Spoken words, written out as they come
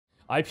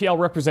IPL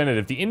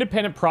representative, the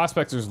Independent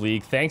Prospectors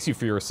League thanks you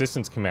for your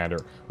assistance, Commander.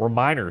 We're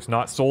miners,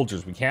 not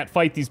soldiers. We can't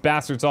fight these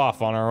bastards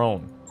off on our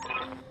own.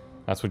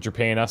 That's what you're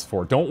paying us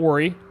for. Don't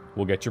worry,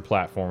 we'll get your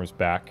platforms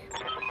back.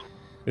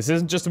 This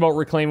isn't just about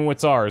reclaiming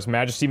what's ours.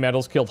 Majesty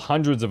Metals killed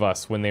hundreds of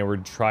us when they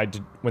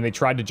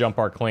tried to jump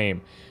our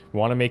claim. We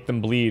want to make them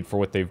bleed for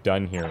what they've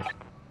done here.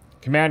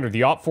 Commander,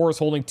 the Op-4 is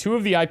holding 2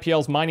 of the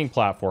IPL's mining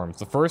platforms.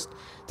 The first,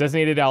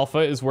 designated Alpha,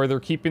 is where they're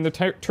keeping the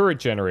turret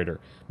generator.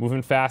 Move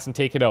in fast and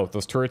take it out.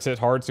 Those turrets hit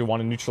hard, so we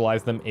want to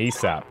neutralize them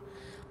ASAP.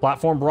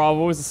 Platform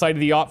Bravo is the site of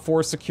the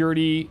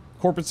Op-4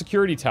 corporate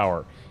security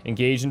tower.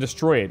 Engage and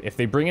destroy it. If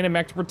they bring in a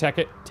mech to protect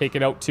it, take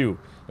it out too.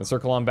 Then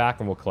circle on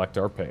back and we'll collect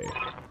our pay.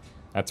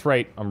 That's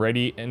right, I'm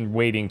ready and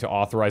waiting to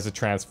authorize a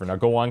transfer. Now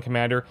go on,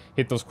 Commander.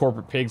 Hit those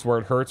corporate pigs where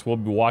it hurts. We'll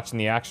be watching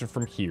the action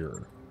from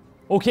here.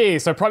 Okay,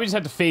 so I probably just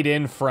had to fade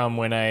in from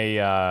when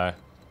I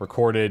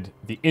recorded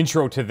the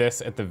intro to this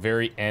at the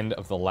very end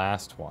of the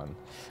last one.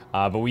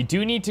 But we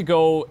do need to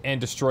go and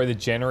destroy the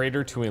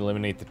generator to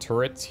eliminate the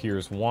turrets.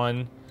 Here's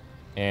one.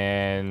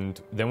 And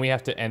then we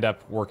have to end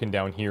up working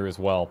down here as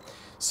well.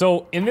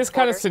 So in this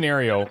kind of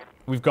scenario,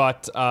 we've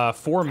got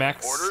 4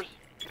 mechs.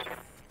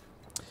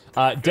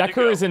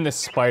 Decker is in this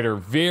spider.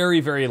 Very,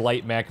 very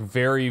light mech.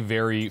 Very,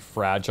 very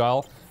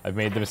fragile. I've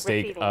made the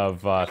mistake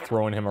of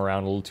throwing him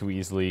around a little too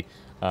easily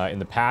in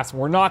the past.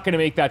 We're not going to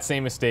make that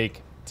same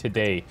mistake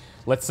today.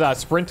 Let's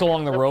sprint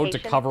along the road to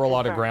cover a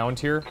lot of ground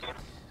here.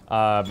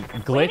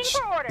 Glitch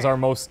is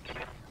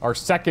our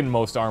second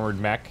most armored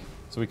mech,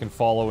 so we can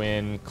follow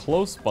in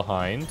close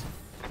behind.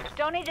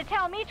 Don't need to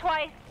tell me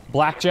twice.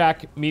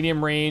 Blackjack,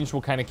 medium range,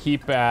 we'll kind of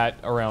keep at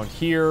around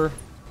here.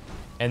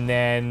 And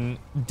then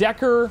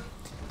Decker,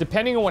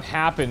 depending on what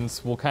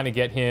happens, we'll kind of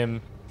get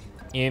him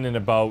in and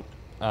about.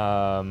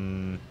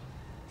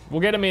 We'll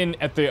get him in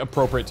at the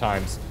appropriate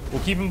times.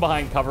 We'll keep him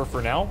behind cover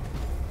for now.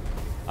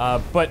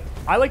 But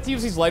I like to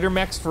use these lighter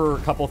mechs for a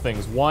couple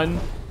things. One,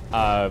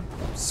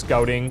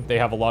 scouting. They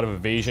have a lot of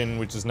evasion,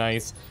 which is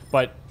nice.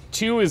 But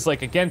 2 is,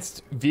 like,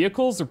 against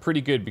vehicles, they're pretty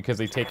good because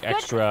they take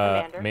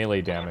extra melee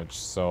damage.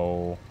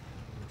 So,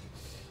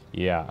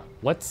 yeah.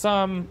 Let's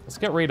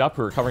get right up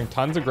here. We're covering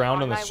tons of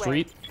ground on the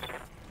street.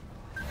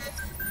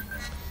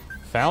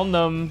 Found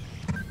them.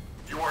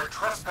 You are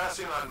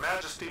trespassing on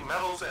Majesty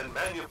Metals and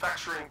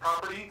manufacturing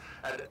property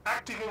and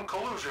acting in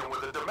collusion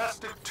with a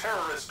domestic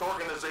terrorist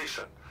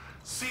organization.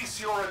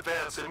 Cease your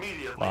advance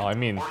immediately, well, I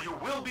mean, or you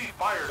will be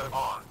fired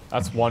upon.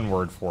 That's one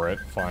word for it.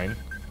 Fine.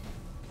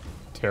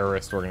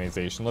 Terrorist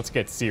organization. Let's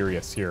get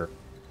serious here.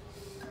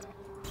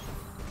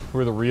 Who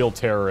are the real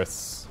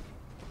terrorists?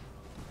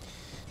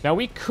 Now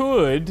we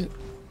could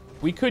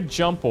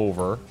jump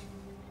over.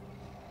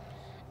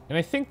 And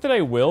I think that I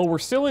will. We're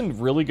still in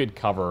really good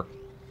cover.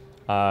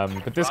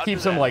 But this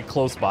keeps them, like,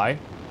 close by.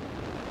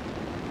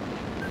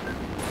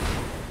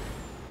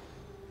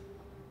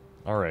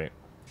 Alright.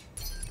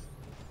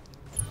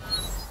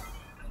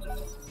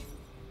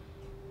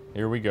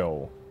 Here we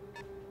go.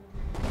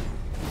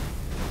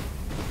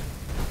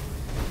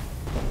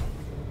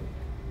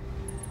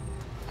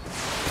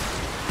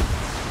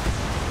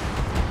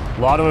 A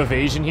lot of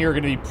evasion here,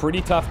 going to be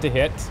pretty tough to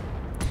hit.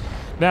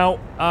 Now,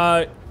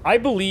 I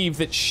believe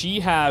that she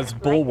has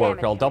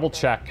Bulwark. I'll double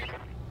check.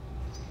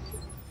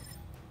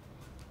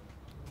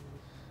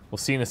 We'll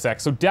see in a sec.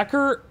 So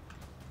Decker,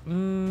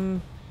 I'm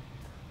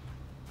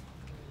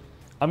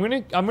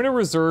gonna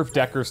reserve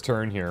Decker's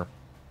turn here.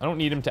 I don't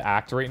need him to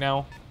act right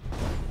now.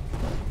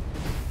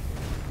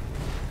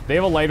 They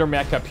have a lighter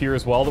mech up here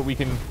as well that we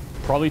can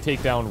probably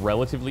take down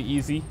relatively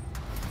easy.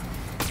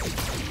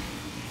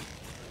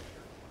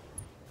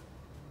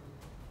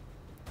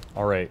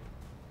 All right.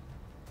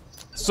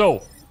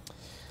 So,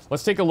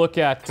 let's take a look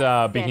at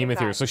Behemoth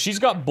here. So she's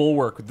got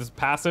Bulwark with this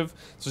passive,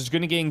 so she's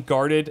going to gain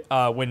guarded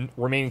when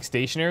remaining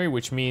stationary,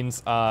 which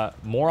means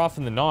more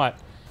often than not,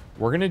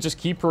 we're going to just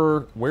keep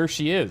her where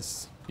she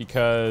is.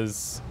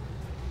 Because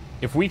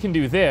if we can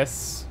do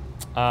this,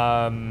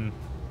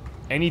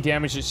 any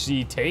damage that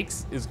she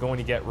takes is going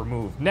to get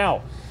removed.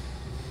 Now,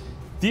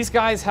 these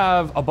guys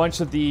have a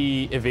bunch of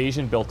the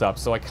evasion built up,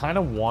 so I kind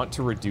of want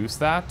to reduce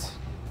that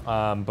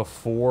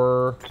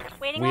before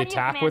we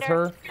attack with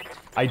her.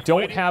 I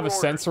don't have a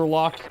sensor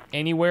lock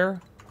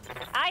anywhere.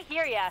 I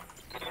hear ya.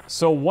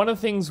 So one of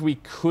the things we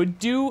could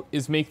do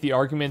is make the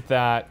argument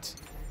that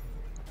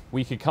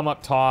we could come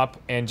up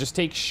top and just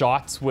take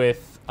shots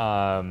with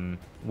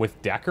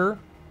Decker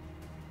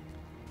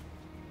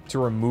to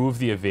remove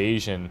the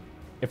evasion.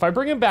 If I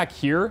bring him back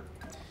here,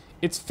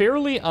 it's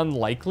fairly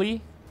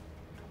unlikely.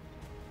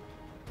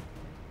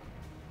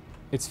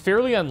 It's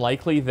fairly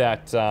unlikely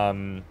that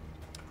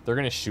they're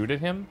going to shoot at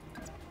him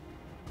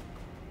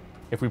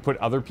if we put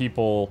other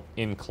people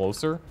in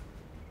closer.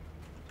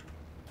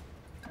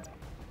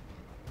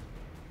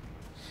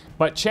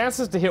 But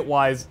chances to hit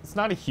wise, it's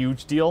not a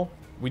huge deal.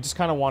 We just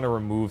kind of want to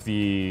remove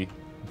the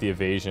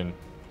evasion.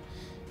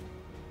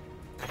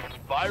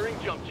 Firing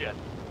jump jet.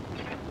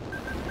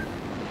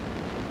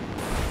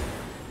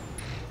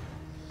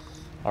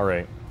 All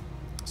right.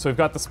 So we've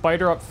got the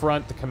spider up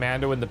front, the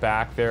commando in the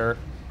back there.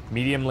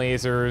 Medium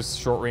lasers,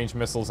 short-range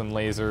missiles, and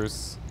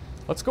lasers.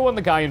 Let's go on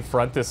the guy in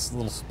front, this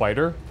little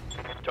spider.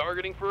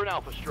 Targeting for an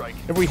alpha strike.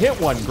 If we hit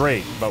one,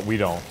 great, but we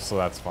don't, so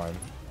that's fine.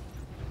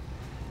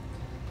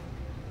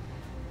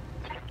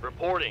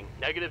 Reporting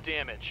negative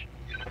damage.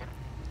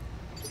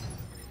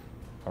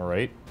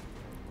 Alright.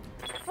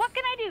 What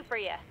can I do for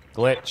you?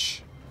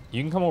 Glitch.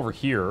 You can come over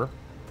here.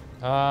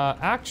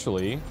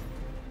 Actually...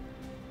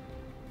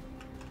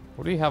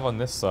 What do you have on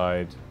this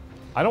side?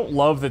 I don't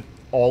love that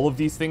all of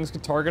these things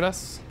could target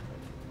us.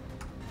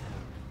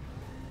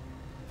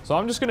 So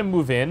I'm just gonna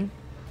move in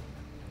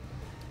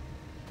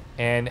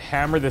and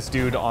hammer this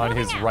dude on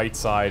his right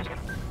side.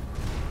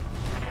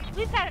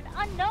 We've got an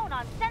unknown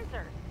on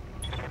sensors.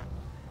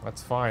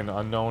 That's fine.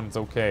 Unknown's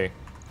okay.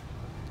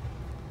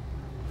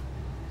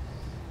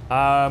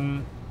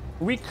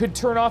 We could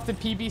turn off the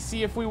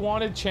PBC if we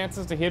wanted.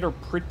 Chances to hit are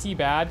pretty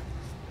bad.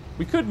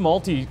 We could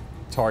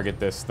multi-target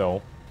this,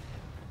 though.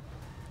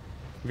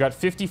 We got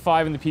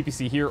 55 in the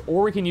PPC here,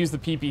 or we can use the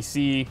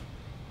PPC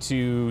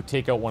to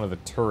take out one of the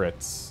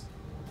turrets.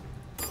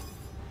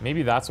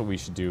 Maybe that's what we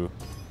should do.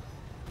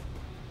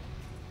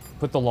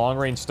 Put the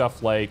long-range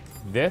stuff like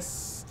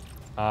this,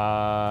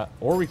 or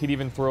we could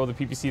even throw the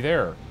PPC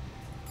there.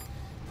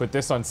 Put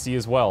this on C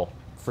as well.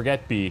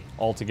 Forget B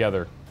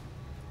altogether.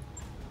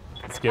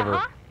 Let's give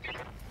her.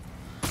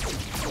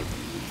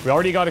 We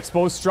already got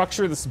exposed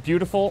structure. This is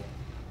beautiful.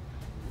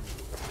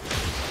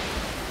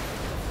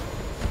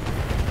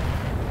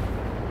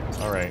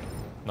 Alright,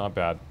 not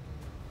bad.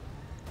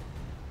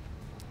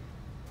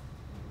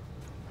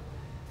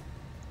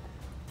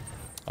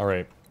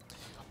 Alright.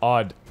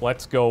 Odd,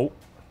 let's go.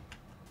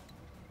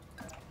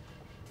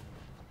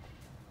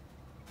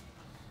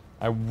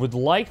 I would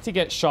like to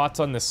get shots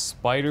on this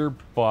spider,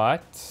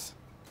 but...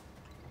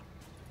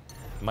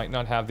 might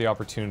not have the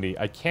opportunity.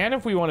 I can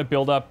if we want to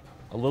build up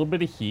a little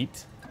bit of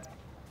heat.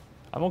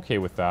 I'm okay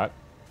with that.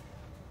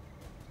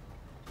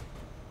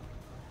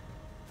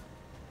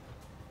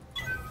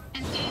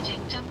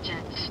 Engaging jump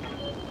jets.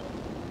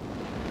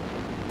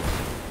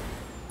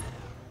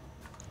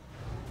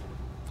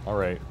 All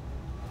right.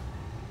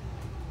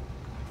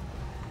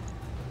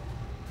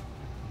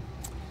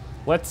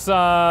 Let's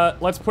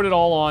put it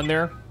all on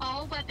there.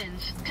 All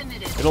weapons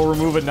committed. It'll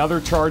remove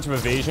another charge of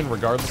evasion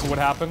regardless of what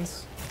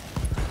happens.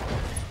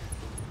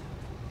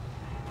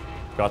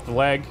 Got the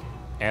leg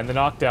and the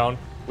knockdown,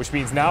 which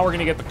means now we're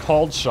gonna get the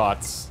called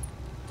shots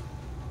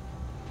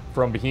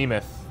from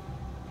Behemoth.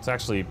 It's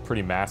actually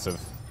pretty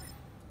massive.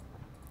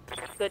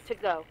 Good to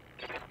go.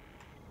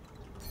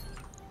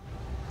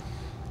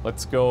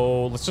 Let's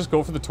go. Let's just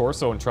go for the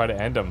torso and try to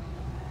end him.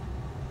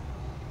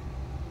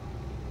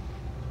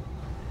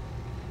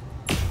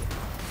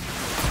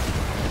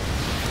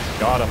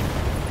 Got him.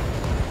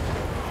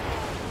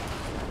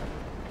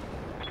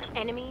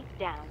 Enemy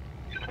down.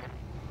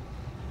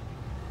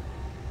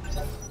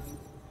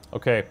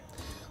 Okay.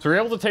 So we're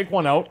able to take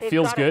one out. They've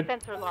Feels got good. A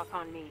sensor lock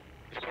on me.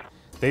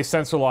 They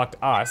sensor locked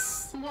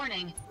us.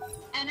 Warning.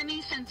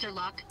 Enemy sensor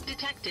lock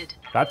detected.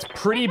 That's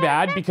pretty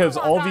bad because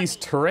all these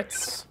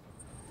turrets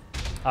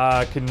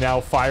can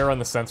now fire on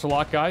the sensor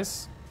lock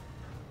guys.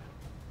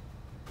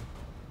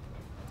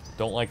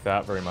 Don't like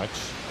that very much.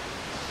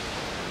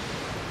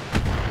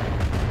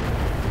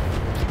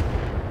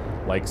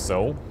 Like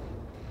so.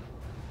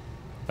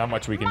 Not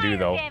much we can do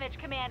though. Damage,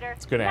 Commander.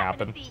 It's gonna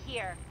happen. To see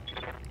here.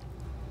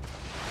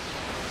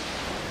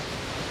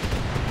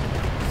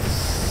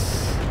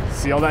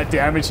 See all that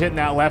damage hitting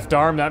that left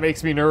arm? That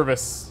makes me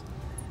nervous.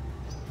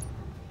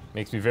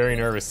 Makes me very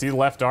nervous. See the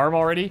left arm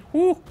already?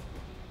 Woo!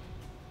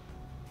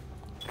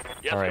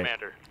 Yes, all right.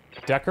 Commander.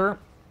 Decker.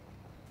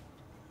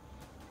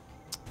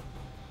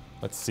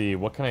 Let's see.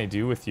 What can I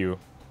do with you?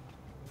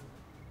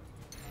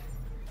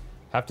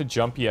 Have to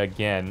jump you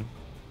again.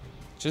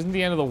 Which isn't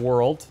the end of the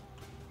world.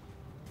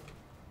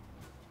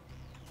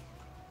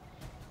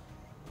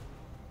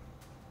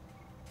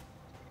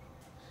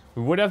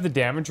 We would have the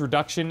damage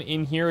reduction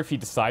in here if he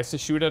decides to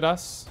shoot at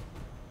us.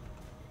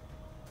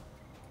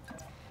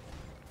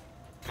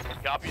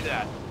 Copy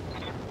that.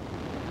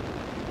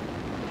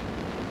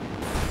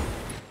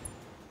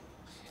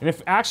 And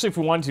if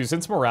we wanted to,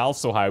 since morale's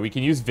so high, we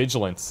can use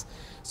Vigilance.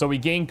 So we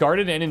gain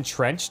Guarded and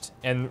Entrenched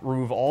and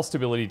remove all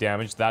stability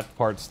damage. That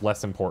part's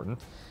less important.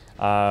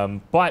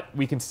 But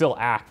we can still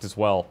act as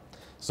well.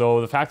 So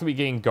the fact that we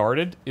gain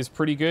Guarded is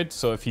pretty good.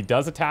 So if he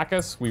does attack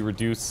us, we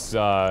reduce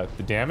the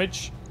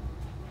damage.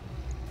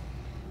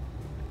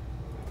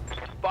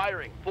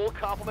 Firing. Full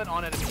complement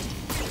on enemy.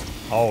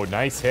 Oh,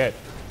 nice hit.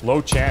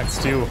 Low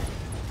chance, too.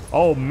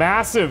 Oh,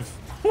 massive.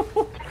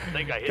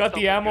 Think I hit Got the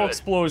something ammo good.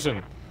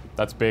 explosion.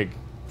 That's big.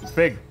 It's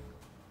big.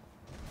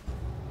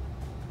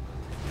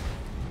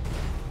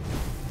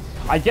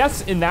 I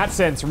guess in that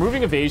sense,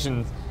 removing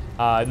evasion,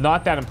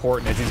 not that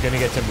important as he's going to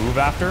get to move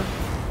after.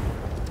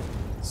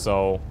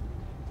 So,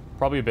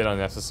 probably a bit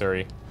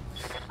unnecessary.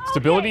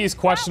 Stability is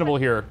questionable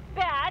here.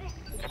 Bad.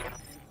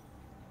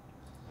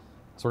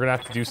 So we're going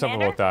to have to do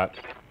something about that.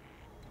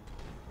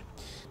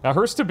 Now,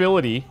 her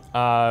stability,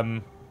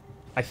 I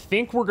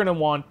think we're going to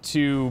want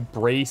to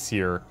brace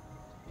here.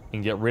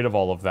 and get rid of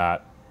all of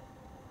that.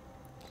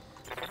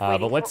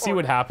 But let's see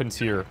what happens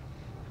here.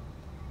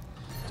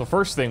 So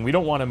first thing, we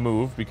don't want to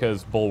move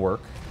because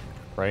bulwark,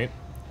 right?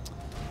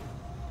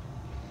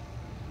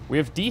 We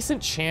have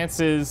decent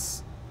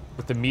chances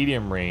with the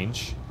medium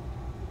range.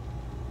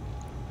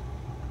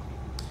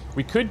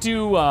 We could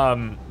do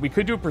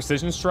a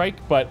precision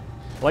strike, but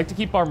I like to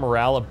keep our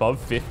morale above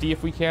 50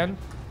 if we can.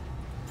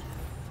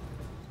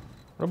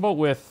 What about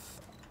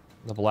with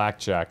the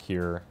blackjack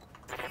here?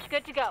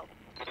 Good to go.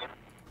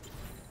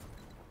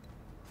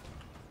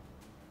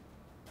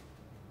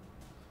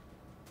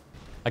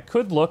 I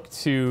could look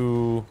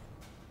to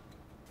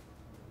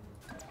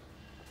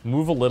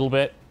move a little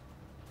bit.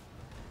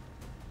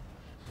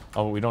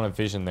 Oh, we don't have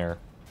vision there.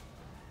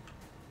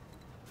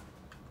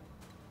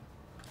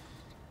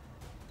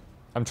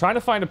 I'm trying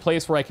to find a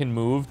place where I can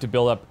move to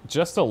build up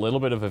just a little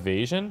bit of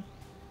evasion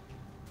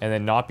and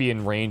then not be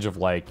in range of,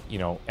 like, you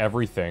know,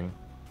 everything.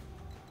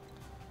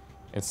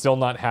 And still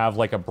not have,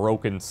 like, a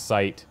broken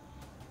sight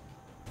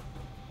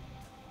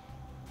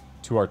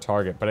to our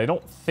target. But I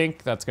don't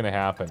think that's going to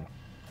happen.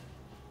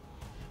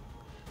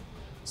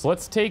 So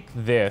let's take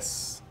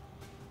this.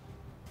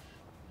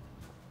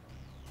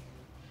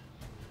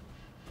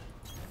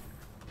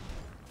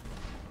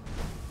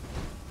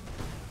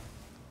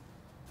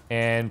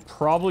 And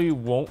probably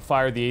won't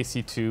fire the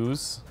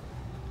AC-2s.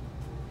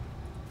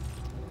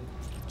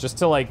 Just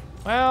to, like,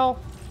 well...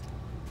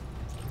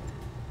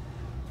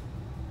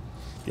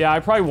 yeah, I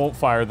probably won't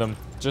fire them.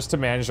 Just to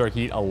manage our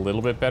heat a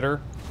little bit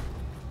better.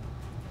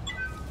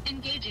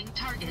 Engaging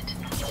target.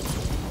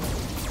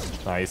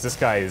 Nice. This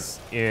guy is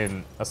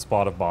in a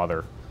spot of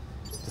bother,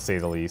 to say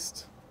the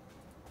least.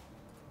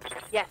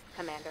 Yes,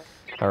 Commander.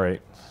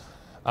 Alright.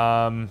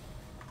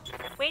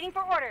 Waiting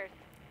for orders.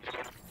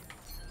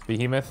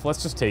 Behemoth,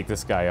 let's just take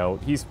this guy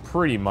out. He's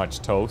pretty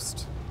much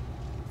toast.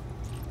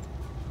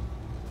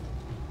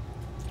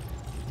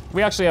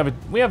 We actually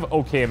have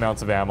okay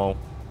amounts of ammo.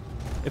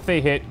 If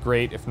they hit,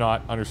 great. If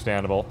not,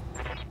 understandable.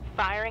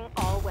 Firing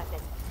all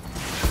weapons.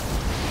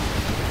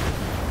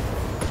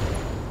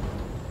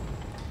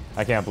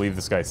 I can't believe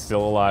this guy's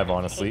still alive,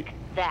 honestly.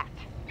 Take that.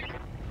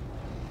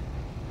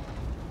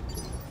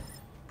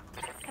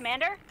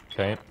 Commander?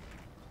 Okay.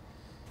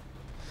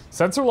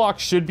 Sensor lock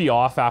should be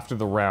off after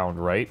the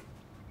round, right?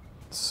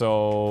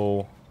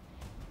 So...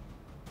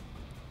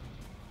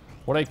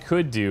 what I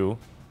could do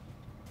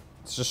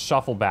is just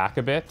shuffle back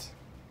a bit.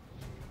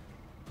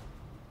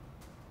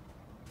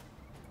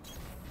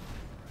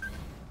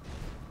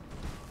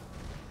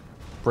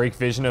 Break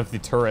vision of the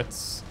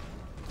turrets.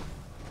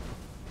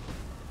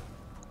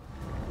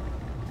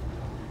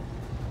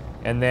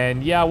 And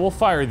then, yeah, we'll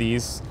fire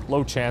these.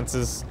 Low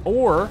chances.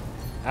 Or,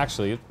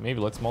 actually, maybe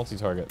let's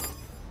multi-target.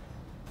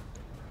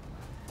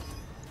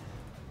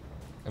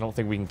 I don't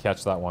think we can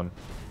catch that one.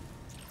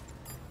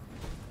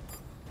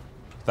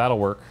 That'll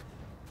work.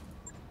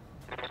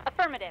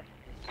 Affirmative.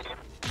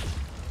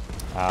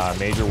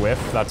 Major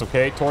whiff. That's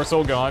okay.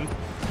 Torso gone.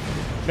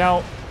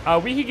 Now,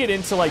 we could get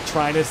into, like,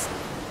 trying to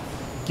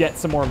get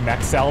some more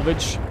mech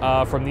salvage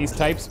from these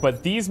types,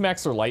 but these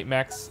mechs are light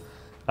mechs.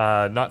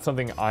 Not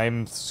something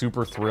I'm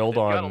super thrilled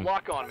Got a on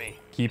lock on me.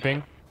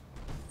 keeping.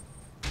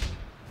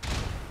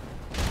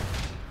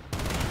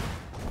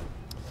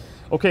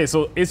 Okay,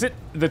 so is it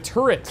the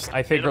turrets,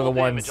 I think, are the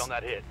Minimal damage ones on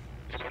that hit.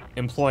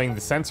 employing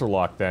the sensor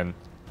lock then?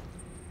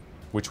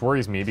 Which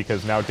worries me,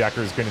 because now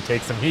Decker's going to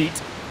take some heat.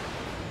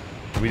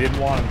 We didn't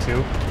want him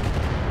to.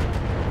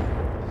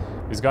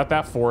 He's got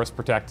that forest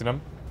protecting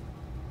him.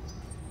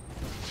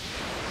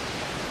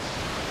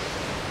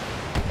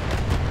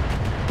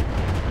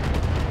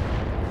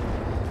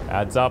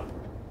 Adds up.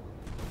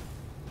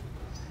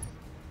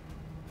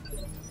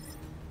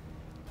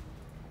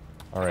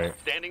 Alright.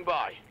 Standing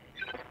by.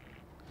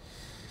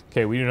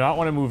 Okay, we do not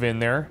want to move in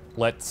there.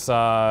 Let's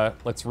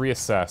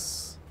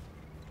reassess.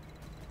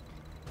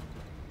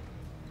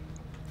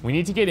 We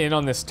need to get in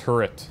on this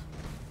turret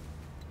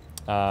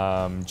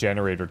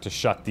generator to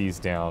shut these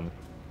down.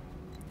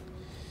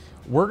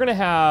 We're gonna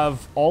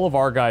have all of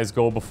our guys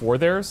go before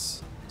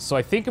theirs. So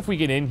I think if we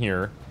get in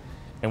here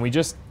and we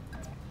just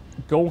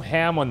go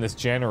ham on this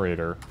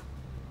generator.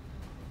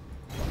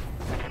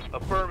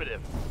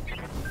 Affirmative.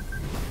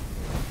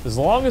 As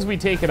long as we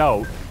take it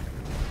out,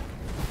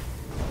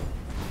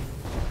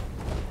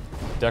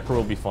 Decker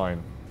will be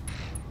fine.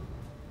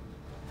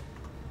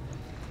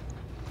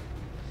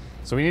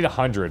 So we need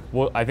 100.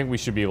 Well, I think we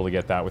should be able to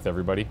get that with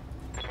everybody.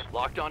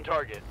 Locked on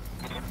target.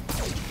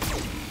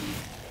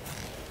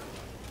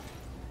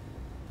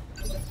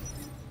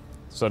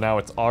 So now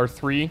it's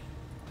R3.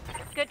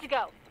 Good to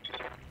go.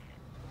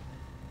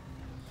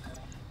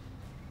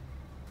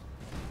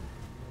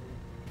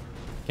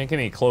 Can't get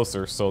any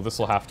closer, so this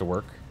will have to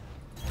work.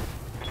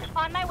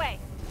 On my way.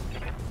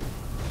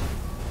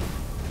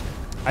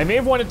 I may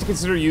have wanted to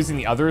consider using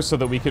the others so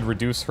that we could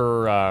reduce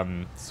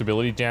her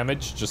stability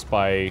damage just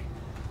by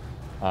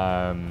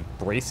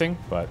bracing,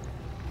 but...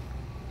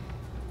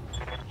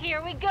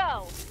 Here we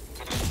go.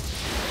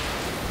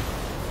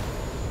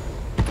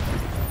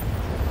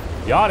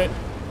 got it.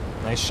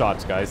 Nice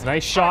shots, guys.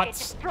 Nice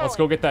shots. Let's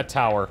go get that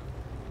tower.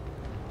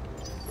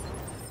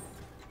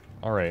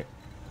 Alright.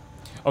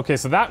 Okay,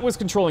 so that was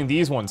controlling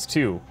these ones,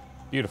 too.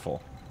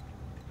 Beautiful.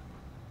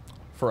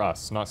 For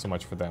us, not so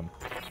much for them.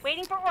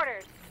 Waiting for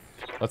orders.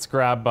 Let's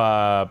grab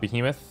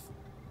Behemoth.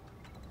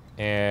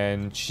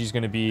 And she's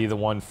going to be the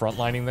one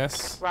frontlining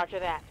this. Roger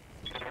that.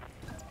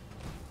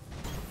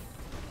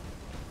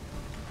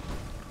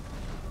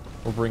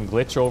 We'll bring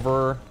Glitch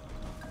over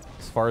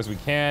as far as we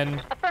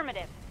can.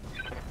 Affirmative.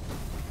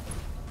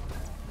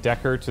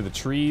 Decker to the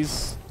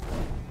trees.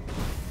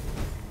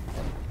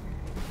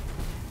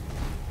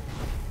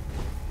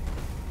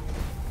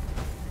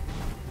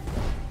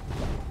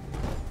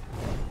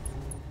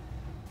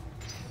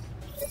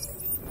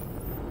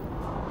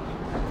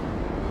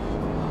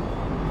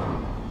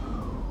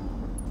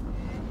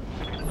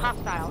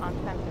 Hostile on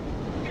sensor.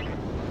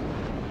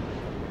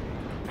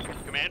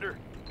 Commander?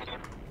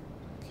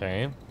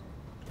 Okay.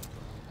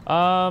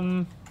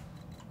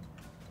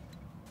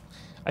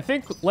 I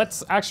think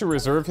let's actually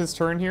reserve his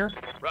turn here.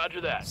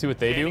 Roger that. See what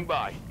they Standing do.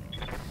 by.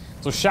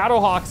 So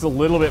Shadowhawk's a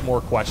little bit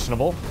more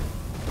questionable.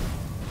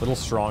 A little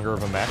stronger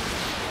of a mech.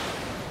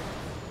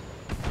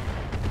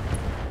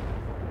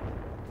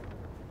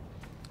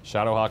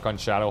 Shadowhawk on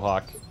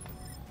Shadowhawk.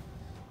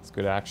 It's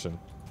good action.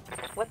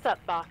 What's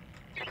up, boss?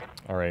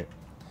 Alright.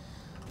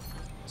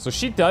 So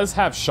she does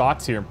have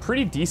shots here,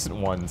 pretty decent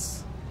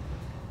ones.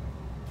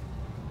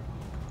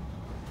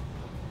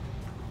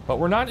 But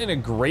we're not in a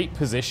great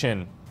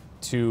position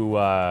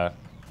to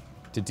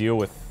deal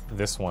with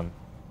this one.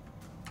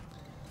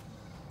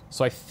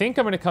 So I think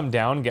I'm going to come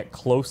down and get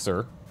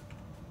closer.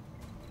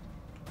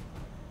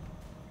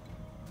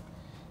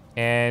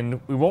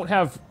 And we won't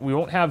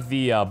have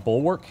the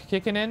bulwark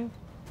kicking in.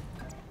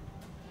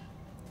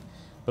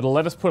 But it'll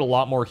let us put a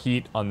lot more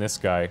heat on this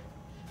guy.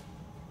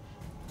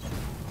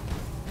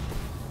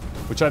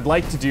 Which I'd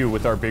like to do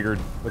with our bigger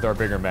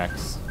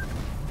mechs.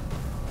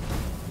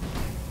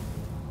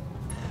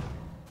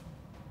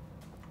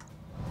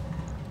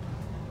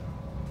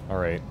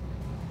 Alright.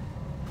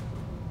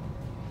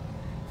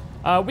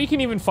 We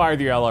can even fire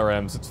the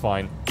LRMs, it's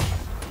fine.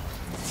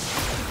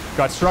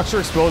 Got structure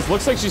exposed.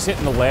 Looks like she's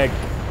hitting the leg.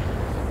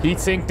 Heat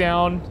sink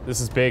down.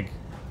 This is big.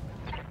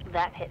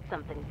 That hit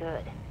something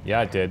good.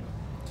 Yeah, it did.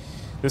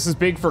 This is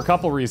big for a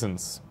couple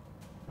reasons.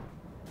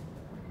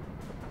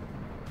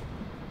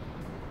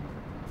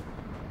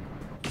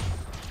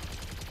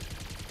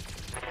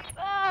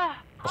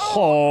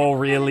 Oh,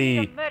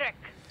 really? The medic.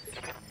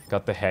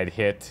 Got the head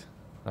hit.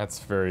 That's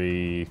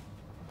very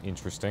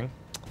interesting.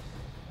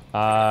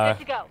 Good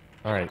to go.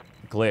 Alright,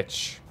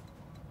 Glitch.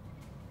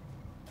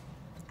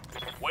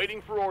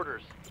 Waiting for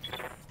orders.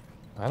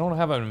 I don't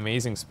have an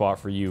amazing spot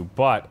for you,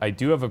 but I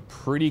do have a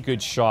pretty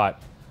good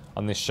shot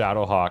on this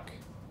Shadowhawk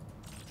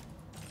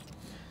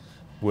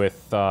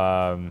with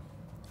our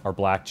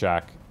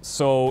Blackjack.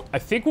 So I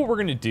think what we're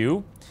gonna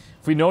do,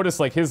 if we notice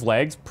like his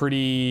leg's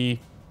pretty,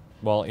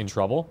 well, in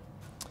trouble.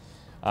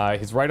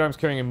 His right arm's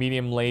carrying a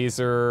medium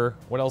laser.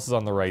 What else is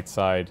on the right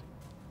side?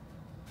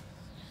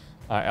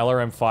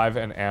 LRM-5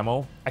 and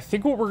ammo. I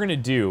think what we're gonna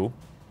do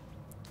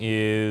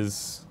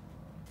is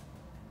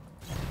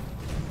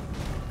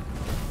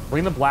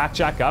bring the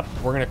Blackjack up.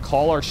 We're gonna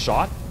call our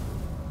shot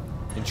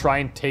and try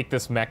and take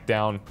this mech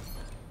down.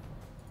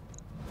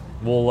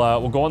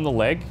 We'll go on the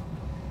leg,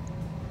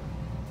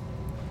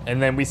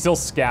 and then we still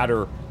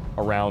scatter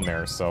around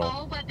there. So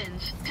All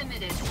weapons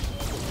committed.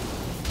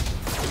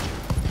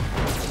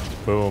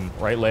 boom,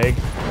 right leg,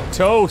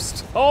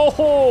 toast.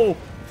 Oh,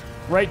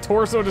 right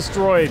torso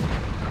destroyed.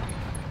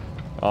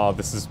 Oh,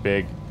 this is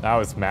big. That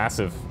was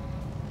massive.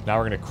 Now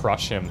we're gonna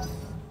crush him.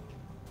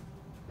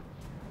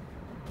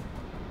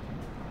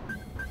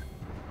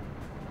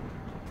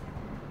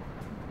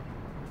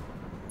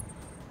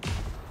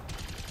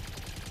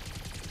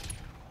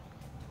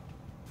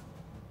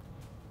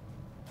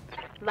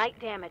 Light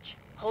damage.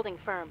 Holding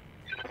firm.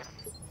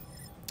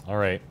 All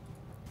right.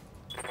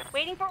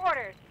 Waiting for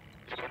orders.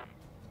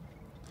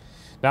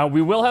 Now,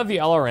 we will have the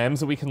LRMs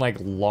that we can, like,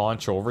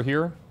 launch over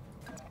here.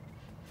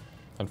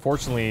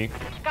 Unfortunately,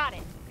 Got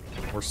it.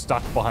 we're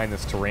stuck behind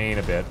this terrain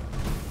a bit.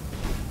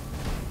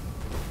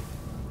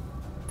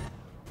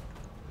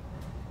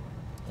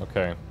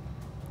 Okay.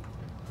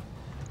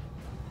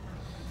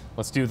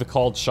 Let's do the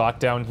called shot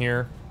down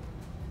here.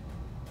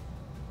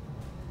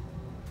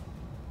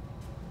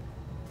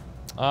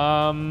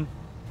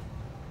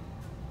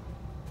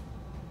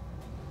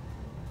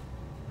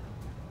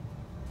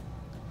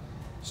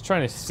 Just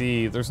trying to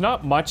see. There's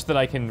not much that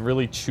I can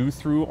really chew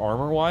through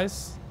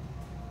armor-wise.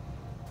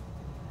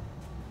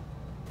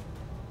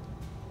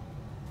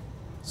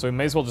 So we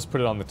may as well just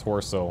put it on the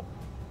torso.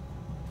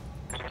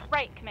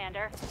 Right,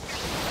 Commander.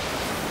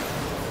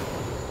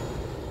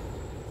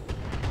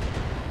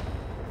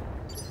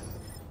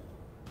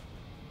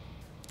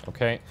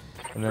 Okay.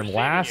 And then Receiving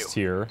last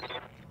here,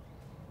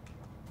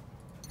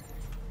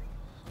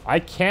 I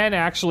can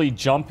actually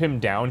jump him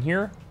down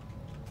here.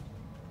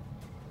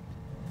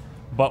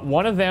 But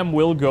one of them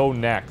will go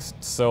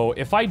next. So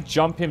if I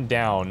jump him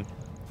down,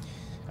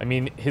 I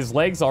mean, his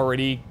legs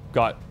already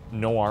got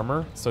no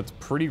armor, so it's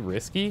pretty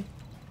risky.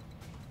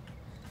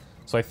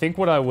 So I think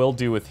what I will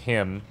do with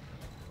him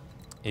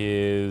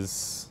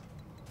is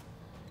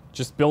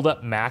just build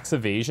up max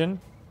evasion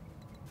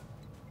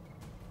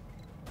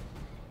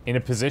in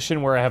a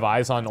position where I have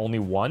eyes on only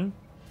one,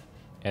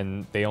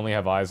 and they only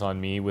have eyes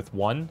on me with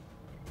one.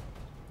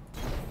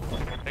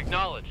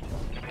 Acknowledged.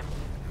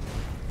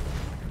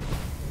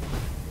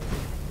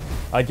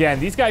 Again,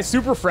 these guys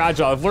super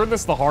fragile. I've learned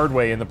this the hard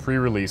way in the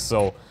pre-release,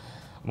 so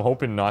I'm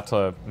hoping not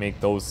to make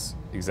those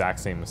exact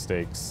same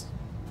mistakes.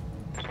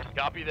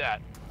 Copy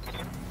that.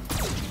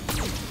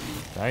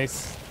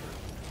 Nice.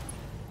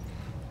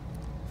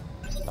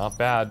 Not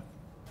bad.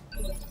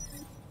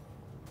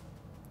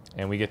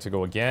 And we get to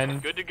go again.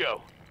 Good to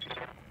go.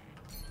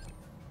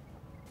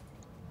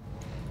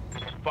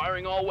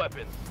 Firing all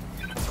weapons.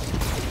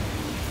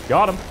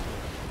 Got him.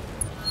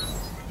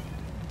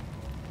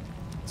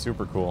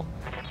 Super cool.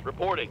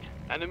 Reporting.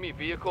 Enemy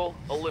vehicle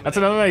eliminated. That's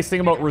another nice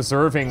thing about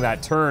reserving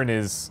that turn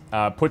is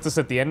puts us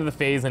at the end of the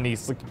phase, and he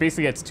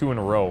basically gets 2 in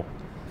a row.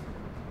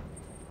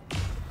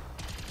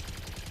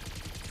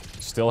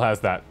 Still has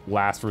that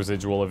last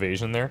residual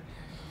evasion there.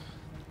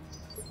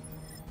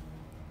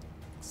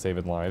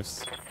 Saving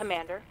lives.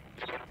 Commander.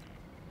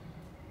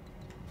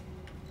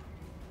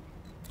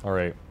 All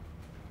right.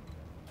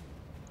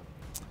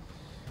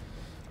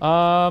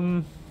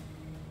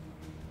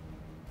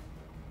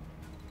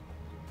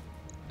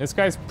 This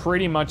guy's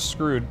pretty much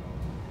screwed.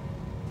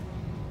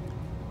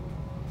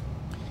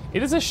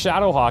 It is a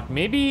Shadowhawk.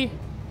 Maybe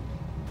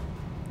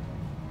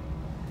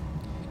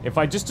if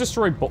I just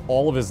destroy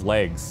all of his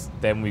legs,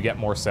 then we get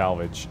more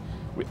salvage.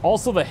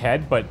 Also the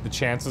head, but the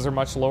chances are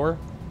much lower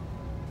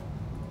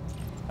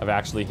of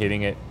actually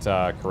hitting it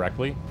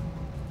correctly.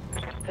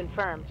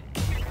 Confirmed.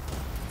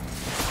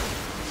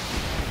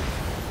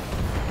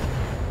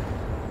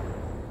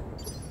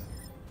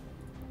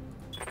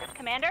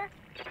 Commander?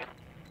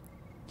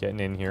 Getting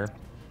in here.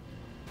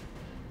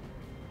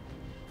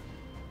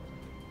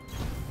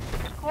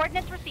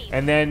 Coordinates received.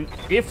 And then,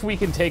 if we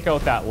can take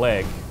out that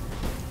leg...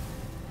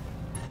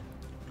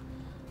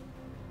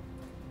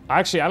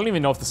 Actually, I don't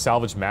even know if the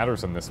salvage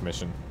matters on this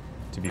mission,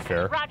 to be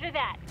fair. Roger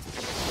that.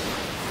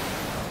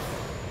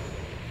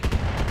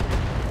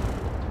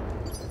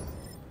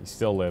 He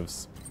still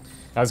lives.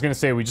 I was gonna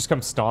say, we just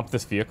come stomp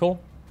this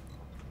vehicle.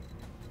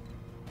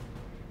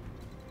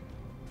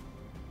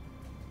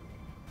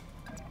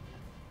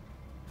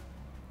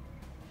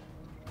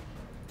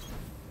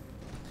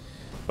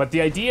 But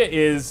the idea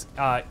is,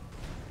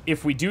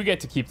 if we do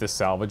get to keep this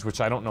salvage, which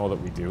I don't know that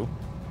we do,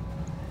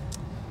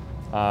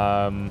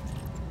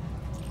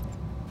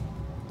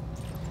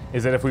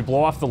 is that if we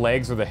blow off the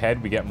legs or the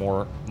head, we get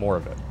more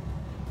of it.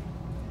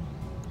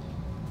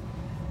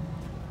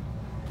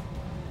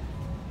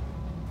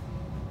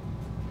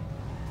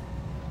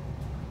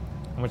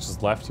 How much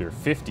is left here?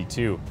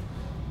 52.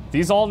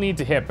 These all need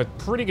to hit, but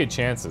pretty good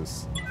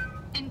chances.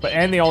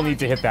 And they all need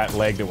to hit that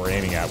leg that we're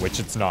aiming at, which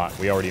it's not.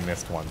 We already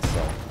missed one,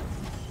 so.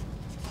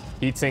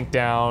 Heat sink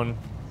down.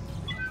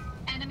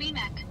 Enemy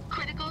mech.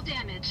 Critical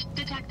damage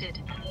detected.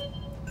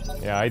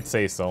 Yeah, I'd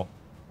say so.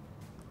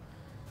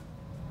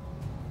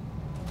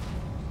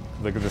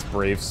 Look at this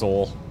brave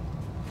soul.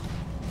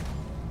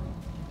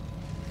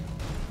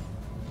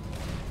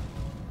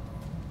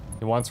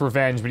 He wants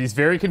revenge, but he's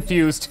very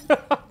confused.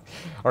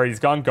 Alright,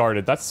 he's gone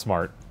guarded. That's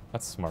smart.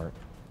 That's smart.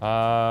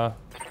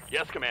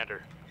 Yes,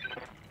 Commander.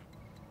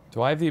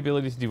 Do I have the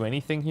ability to do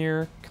anything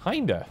here?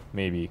 Kinda,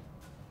 maybe.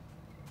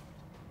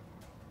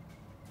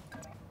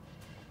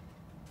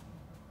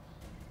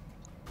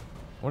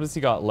 What has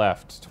he got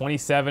left?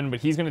 27, but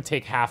he's going to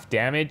take half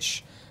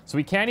damage. So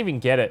we can't even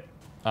get it,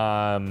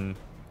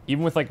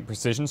 even with, like, a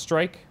precision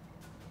strike.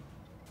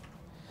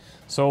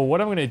 So what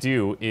I'm going to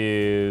do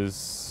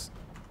is...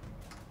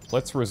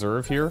 Let's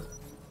reserve here.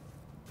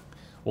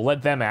 We'll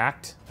let them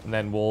act, and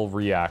then we'll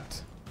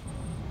react.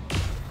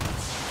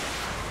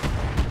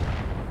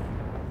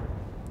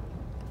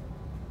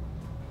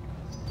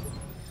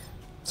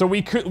 So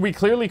we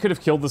clearly could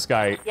have killed this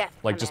guy, yes,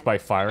 like, just by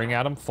firing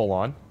at him full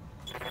on.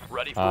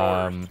 Ready for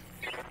orders.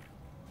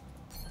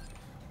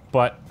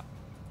 But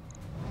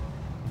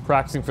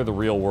practicing for the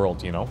real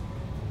world, you know?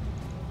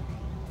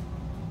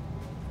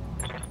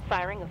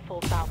 Firing a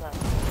full salvo.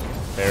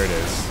 There it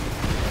is.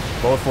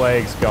 Both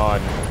legs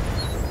gone.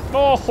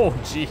 Oh,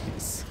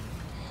 jeez.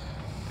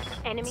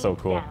 Enemy So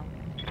cool. down.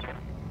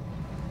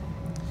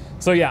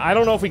 So yeah, I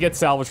don't know if we get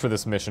salvage for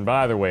this mission, but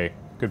either way,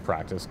 good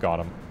practice.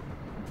 Got him.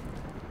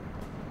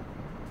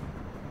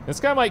 This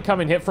guy might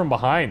come and hit from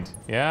behind.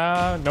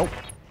 Yeah, nope.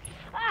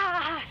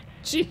 Ah,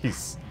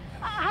 Jeez.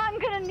 I'm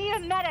gonna need a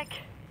medic.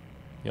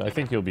 Yeah, I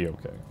think he'll be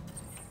okay.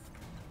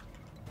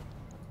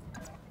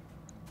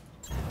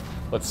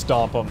 Let's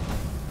stomp him.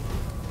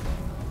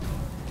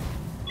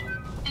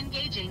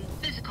 Engaging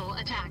physical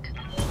attack.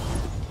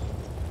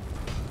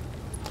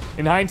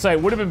 In hindsight,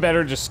 would have been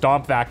better to just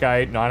stomp that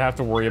guy, not have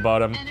to worry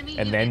about him,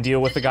 and then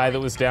deal with the guy that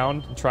was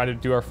down and try to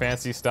do our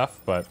fancy stuff,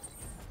 but...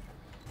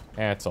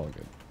 it's all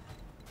good.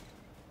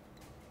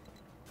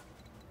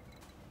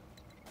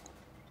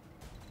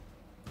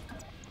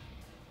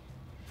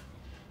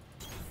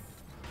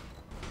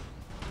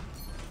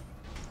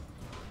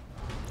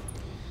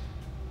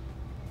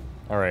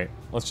 Alright,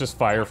 let's just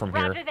fire from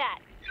here. Roger that.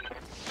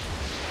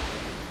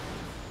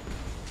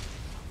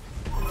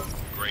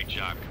 Great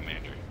job,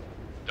 Commander.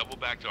 Double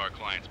back to our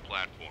client's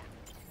platform.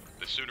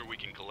 The sooner we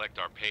can collect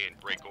our pay and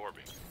break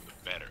orbit,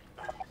 the better.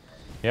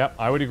 Yep,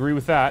 I would agree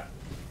with that.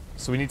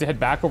 So we need to head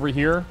back over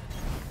here.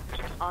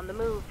 On the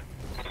move.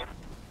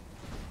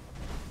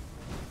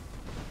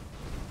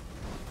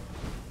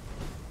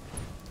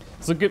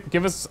 So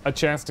give us a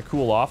chance to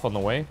cool off on the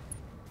way.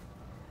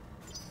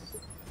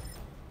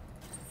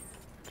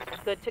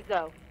 Good to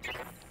go.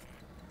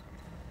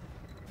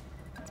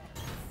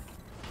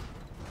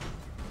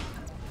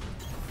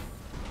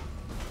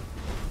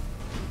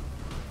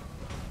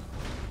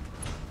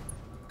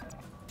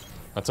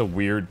 That's a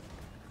weird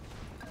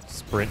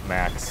sprint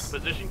max.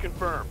 Position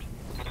confirmed.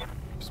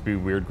 Just be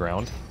weird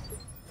ground.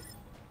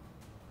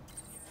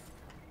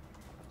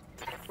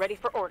 Ready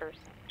for orders.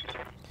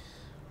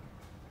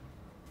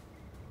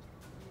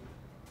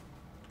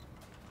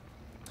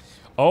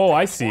 Oh,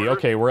 I see.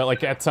 Okay, we're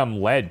like at some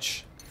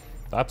ledge.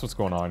 That's what's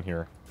going on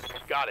here.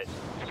 Got it.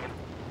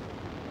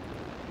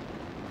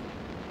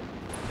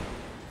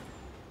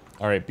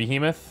 Alright,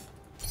 Behemoth.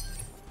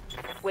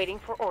 Waiting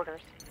for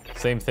orders.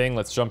 Same thing,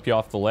 let's jump you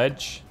off the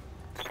ledge.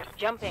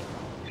 Jumping.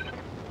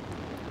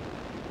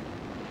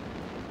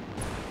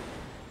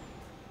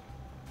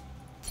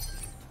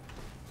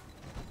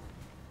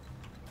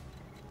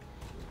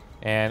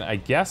 And I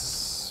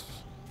guess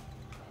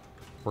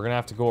we're gonna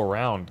have to go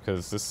around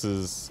because this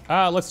is...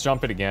 let's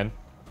jump it again.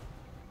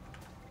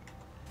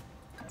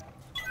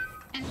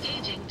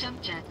 Engaging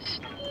jump jets.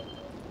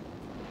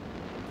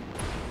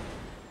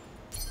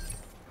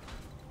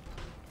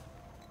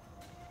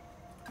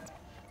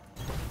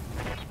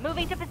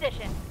 Moving to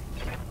position.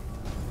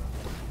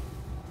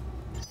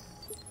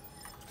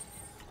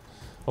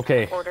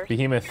 Okay, Orders.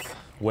 Behemoth,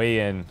 weigh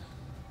in.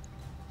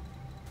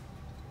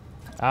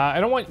 I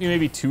don't want you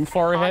maybe too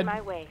far ahead, On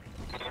my way.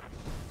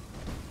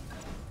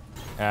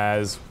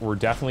 as we're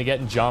definitely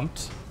getting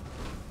jumped.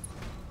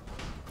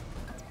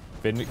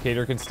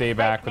 Vindicator can stay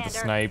back with the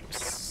Commander.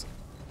 snipes.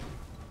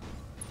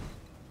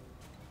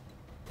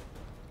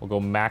 We'll go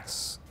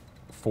max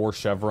 4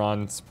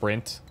 chevron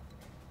sprint,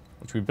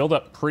 which we build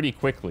up pretty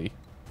quickly.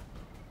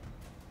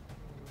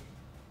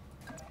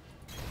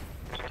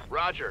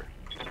 Roger.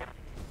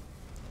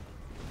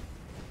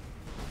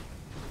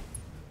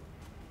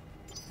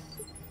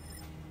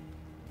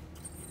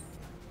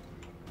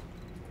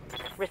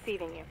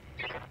 Receiving you.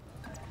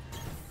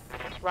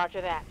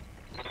 Roger that.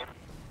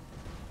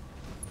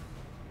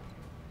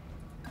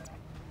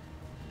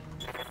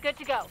 Good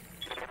to go.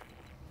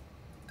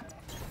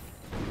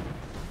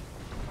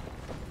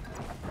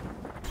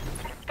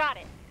 Got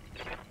it.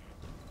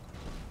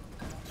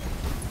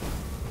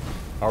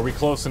 Are we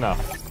close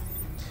enough?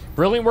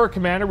 Brilliant work,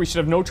 Commander. We should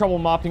have no trouble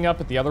mopping up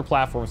at the other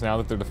platforms now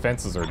that their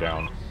defenses are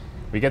down.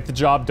 We get the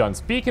job done.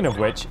 Speaking of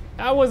which,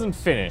 I wasn't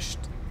finished.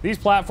 These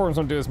platforms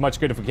don't do as much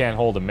good if we can't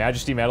hold them.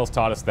 Majesty Metals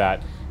taught us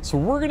that. So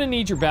we're gonna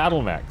need your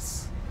battle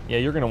mechs. Yeah,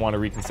 you're gonna want to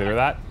reconsider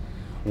that.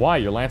 Why?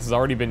 Your lance has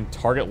already been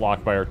target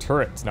locked by our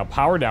turrets. Now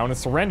power down and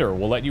surrender.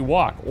 We'll let you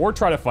walk. Or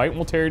try to fight and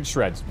we'll tear you to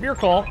shreds. Your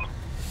call.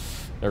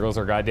 There goes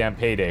our goddamn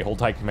payday. Hold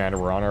tight, Commander.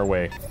 We're on our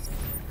way.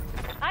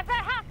 I've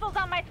got hostiles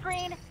on my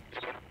screen.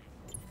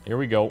 Here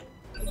we go.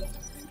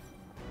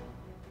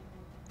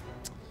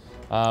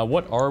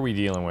 What are we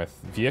dealing with?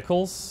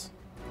 Vehicles?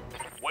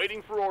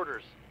 Waiting for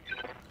orders.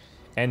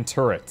 And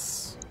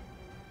turrets.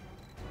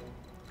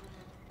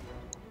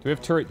 Do we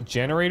have turret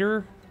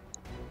generator?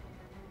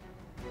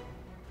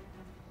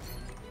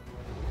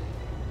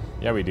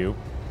 Yeah, we do.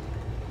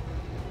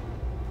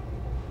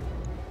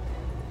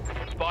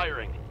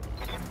 Firing.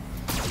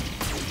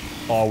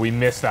 Oh, we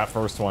missed that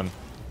first one.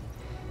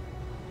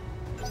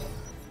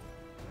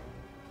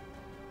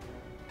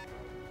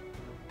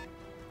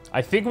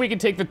 I think we can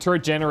take the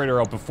turret generator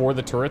out before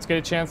the turrets get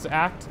a chance to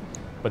act,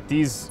 but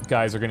these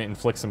guys are going to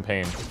inflict some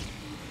pain.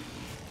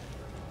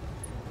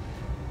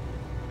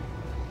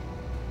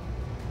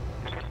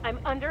 I'm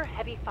under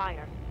heavy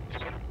fire.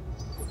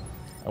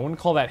 I wouldn't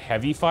call that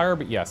heavy fire,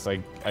 but yes, I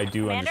do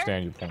Commander?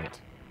 understand your point.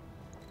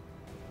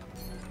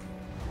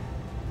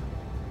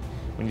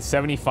 We need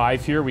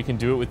 75 here. We can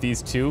do it with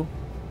these two.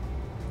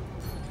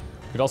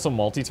 We could also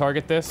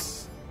multi-target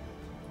this.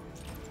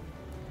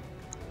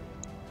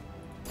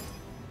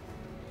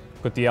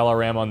 Put the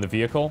LRM on the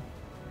vehicle.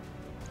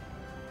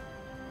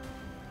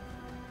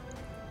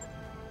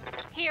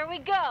 Here we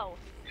go.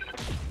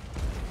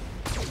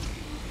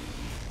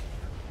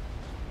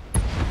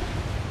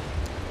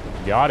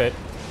 Got it.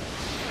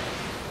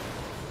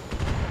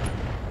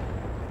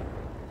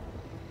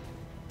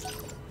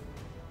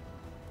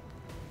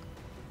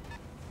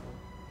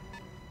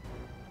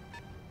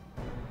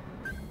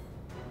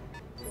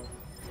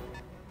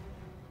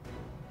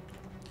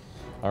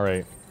 All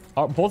right.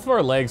 Both of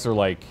our legs are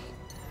like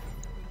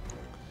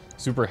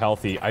super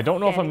healthy. I don't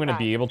know if I'm going to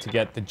be able to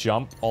get the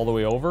jump all the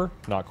way over.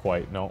 Not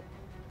quite, no.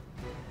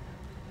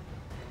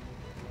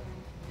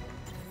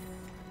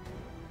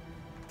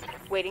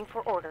 Waiting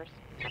for orders.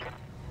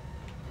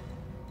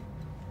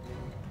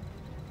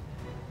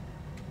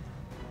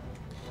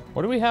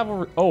 What do we have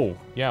over... Oh,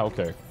 yeah,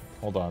 okay.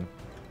 Hold on.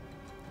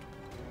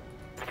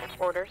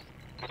 Orders.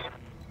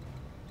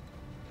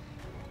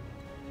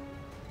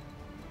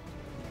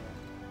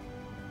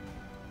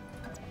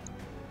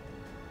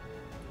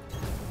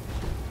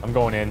 I'm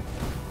going in.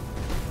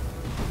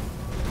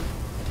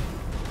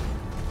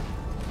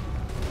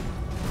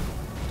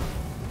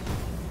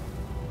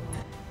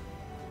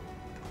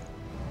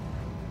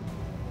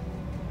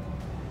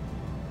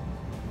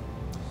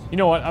 You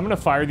know what? I'm gonna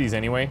fire these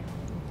anyway.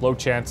 Low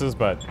chances,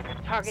 but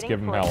let's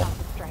give them hell.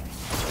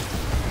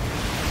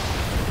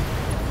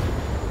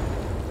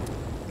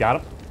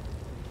 Got him.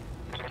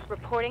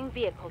 Reporting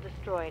vehicle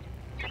destroyed.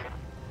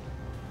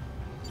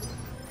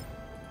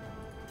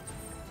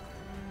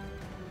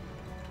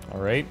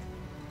 All right.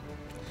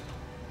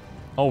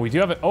 Oh, we do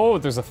have it. Oh,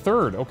 there's a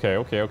third. Okay,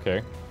 okay,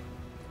 okay.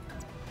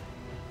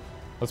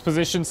 Let's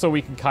position so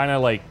we can kind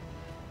of like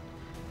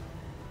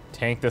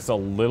tank this a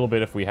little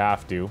bit if we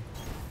have to.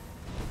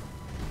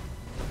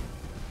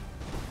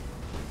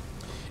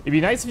 It'd be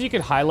nice if you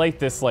could highlight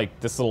this, like,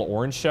 this little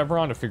orange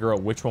chevron to figure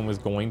out which one was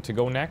going to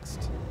go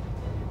next.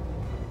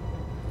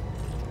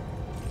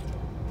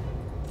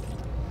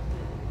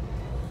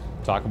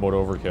 Talk about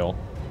overkill.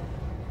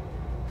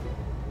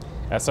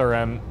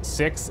 SRM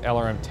 6,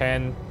 LRM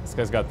 10. This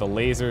guy's got the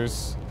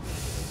lasers.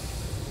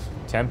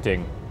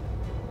 Tempting.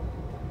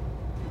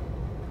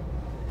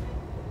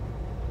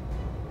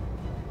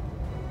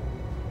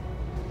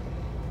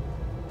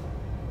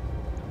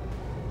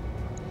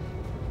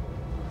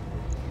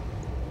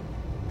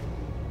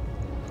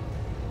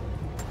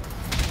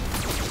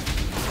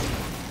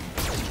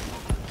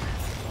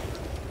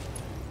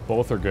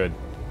 Both are good.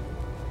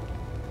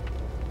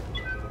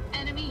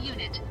 Enemy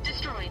unit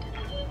destroyed.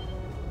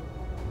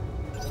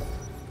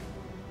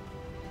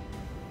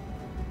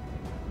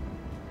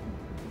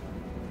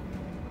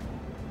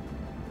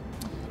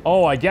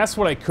 Oh, I guess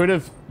what I could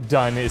have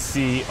done is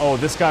see... Oh,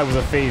 this guy was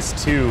a phase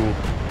 2.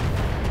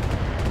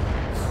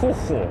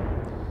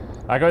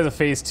 That guy was a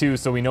phase 2,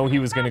 so we know he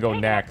was going to go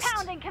next.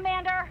 Pounding,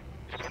 Commander.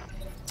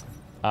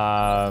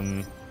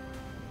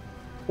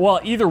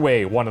 Well, either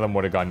way, one of them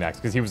would have gone next,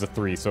 because he was a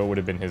 3, so it would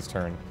have been his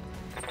turn.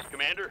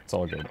 Commander? It's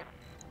all good.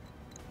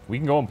 We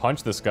can go and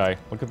punch this guy.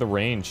 Look at the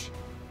range.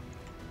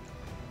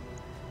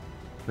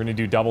 We're going to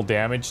do double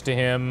damage to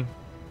him.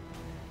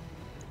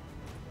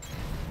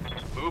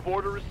 Move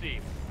order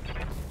received.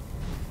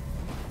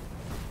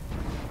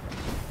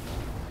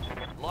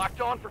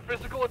 Locked on for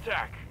physical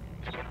attack.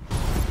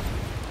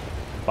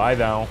 Bye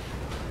now.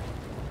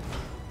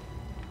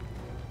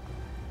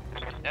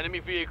 Enemy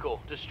vehicle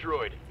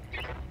destroyed.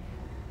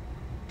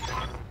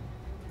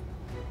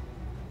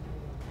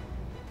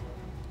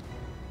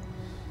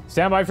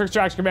 Stand by for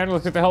extraction, Commander.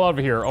 Let's get the hell out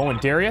of here. Oh, and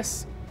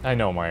Darius? I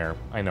know, Meyer.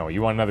 I know.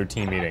 You want another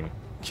team meeting.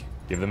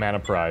 Give the man a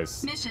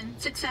prize. Mission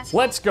successful.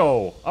 Let's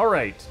go. All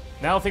right.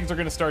 Now things are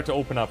going to start to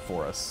open up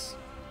for us.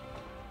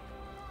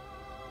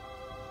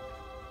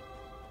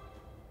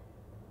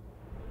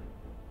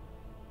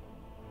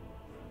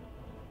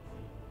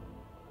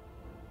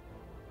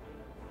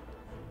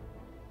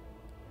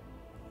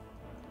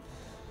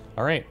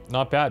 All right.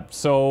 Not bad.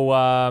 So,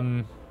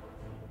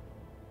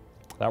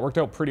 that worked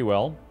out pretty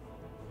well.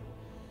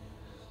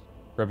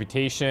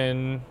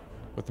 Reputation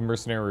with the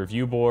Mercenary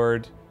Review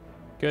Board.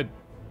 Good.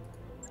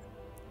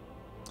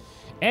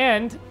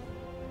 And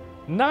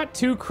not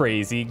too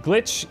crazy.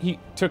 Glitch, he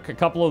took a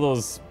couple of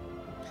those...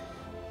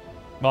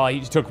 Well,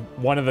 he took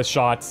one of the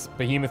shots.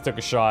 Behemoth took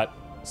a shot.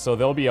 So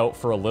they'll be out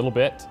for a little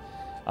bit.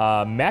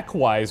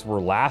 Mech-wise,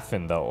 we're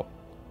laughing, though.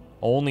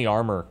 Only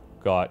armor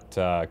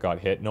got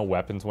hit. No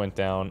weapons went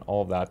down.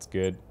 All of that's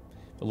good.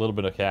 A little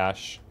bit of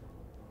cash.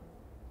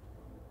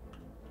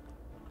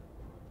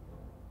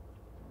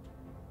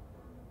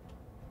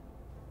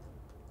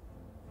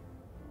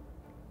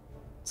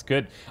 It's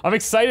good. I'm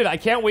excited. I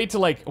can't wait to,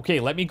 like, okay,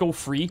 let me go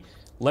free.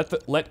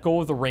 Let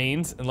go of the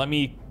reins and let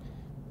me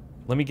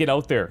get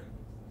out there.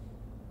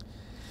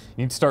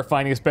 You need to start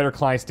finding us better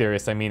clients,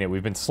 Darius. I mean it.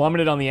 We've been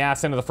slumming it on the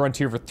ass end of the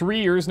frontier for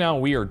 3 years now,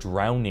 and we are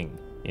drowning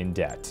in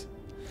debt.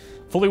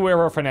 Fully aware of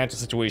our financial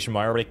situation,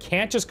 Meyer, but I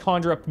can't just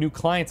conjure up new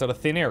clients out of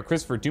thin air.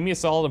 Christopher, do me a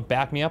solid and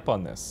back me up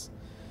on this.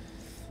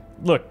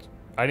 Look,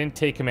 I didn't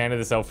take command of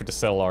this outfit to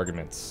settle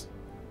arguments.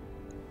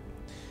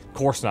 Of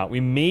course not.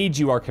 We made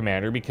you our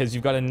commander because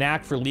you've got a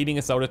knack for leading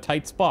us out of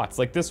tight spots,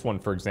 like this one,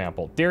 for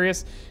example.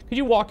 Darius, could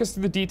you walk us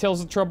through the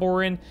details of the trouble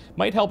we're in?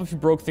 Might help if you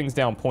broke things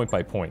down point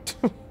by point.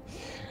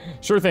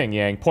 Sure thing,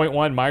 Yang. Point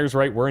 1, Meyer's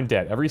right, we're in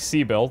debt. Every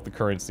C-bill, the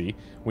currency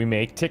we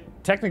make,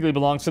 technically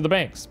belongs to the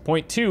banks.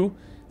 Point 2,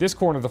 this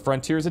corner of the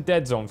frontier is a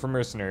dead zone for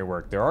mercenary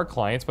work. There are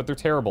clients, but they're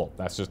terrible.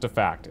 That's just a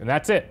fact. And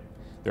that's it.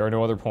 There are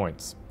no other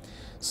points.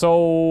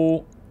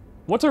 So,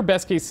 what's our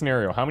best case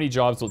scenario? How many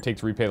jobs will it take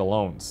to repay the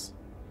loans?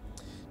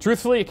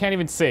 Truthfully, I can't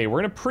even say. We're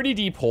in a pretty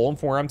deep hole, and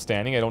from where I'm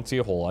standing, I don't see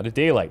a whole lot of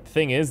daylight. The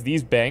thing is,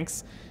 these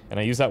banks, and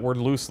I use that word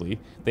loosely,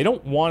 they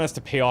don't want us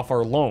to pay off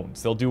our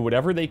loans. They'll do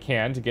whatever they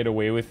can to get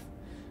away with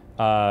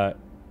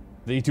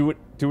They do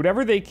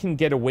whatever they can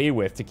get away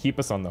with to keep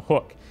us on the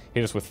hook.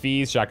 Hit us with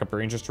fees, jack up our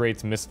interest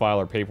rates, misfile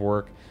our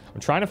paperwork. I'm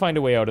trying to find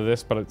a way out of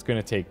this, but it's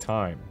going to take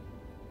time.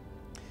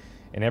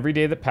 And every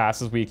day that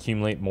passes, we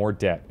accumulate more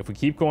debt. If we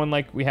keep going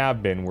like we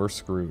have been, we're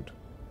screwed.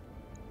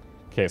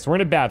 Okay, so we're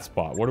in a bad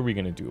spot. What are we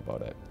going to do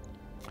about it?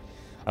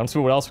 I don't see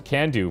what else we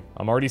can do.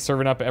 I'm already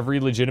serving up every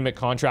legitimate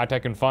contract I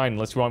can find.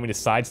 Unless you want me to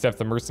sidestep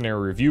the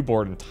Mercenary Review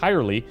Board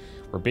entirely,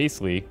 we're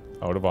basically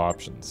out of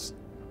options.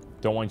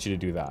 Don't want you to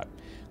do that.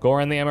 Go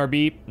around the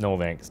MRB? No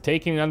thanks.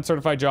 Taking an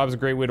uncertified job is a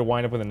great way to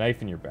wind up with a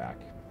knife in your back.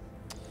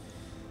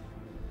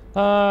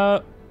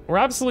 We're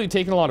absolutely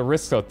taking a lot of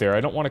risks out there.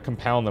 I don't want to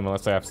compound them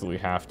unless I absolutely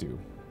have to.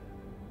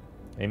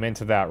 Amen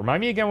to that.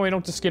 Remind me again when I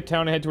don't just skip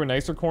town and head to a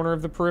nicer corner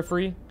of the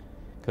periphery?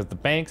 Because the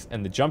banks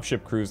and the jump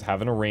ship crews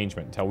have an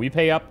arrangement. Until we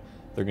pay up,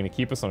 they're going to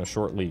keep us on a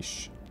short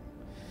leash.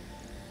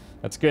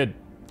 That's good.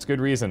 It's good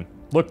reason.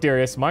 Look,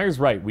 Darius, Meyer's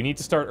right. We need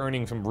to start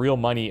earning some real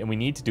money, and we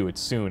need to do it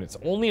soon. It's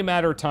only a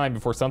matter of time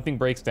before something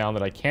breaks down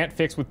that I can't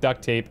fix with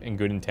duct tape and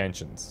good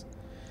intentions.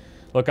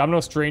 Look, I'm no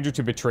stranger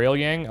to betrayal,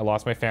 Yang. I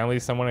lost my family to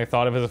someone I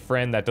thought of as a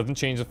friend. That doesn't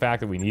change the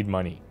fact that we need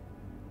money.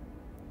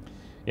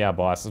 Yeah,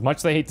 boss. As much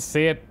as I hate to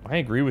say it, I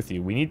agree with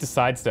you. We need to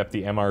sidestep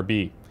the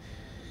MRB.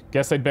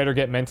 Guess I'd better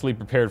get mentally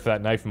prepared for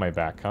that knife in my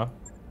back, huh?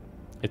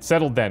 It's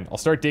settled then. I'll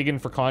start digging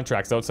for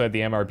contracts outside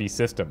the MRB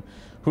system.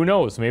 Who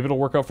knows? Maybe it'll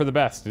work out for the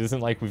best. It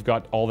isn't like we've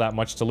got all that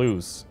much to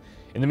lose.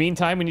 In the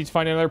meantime, we need to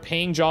find another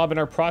paying job, and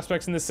our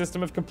prospects in the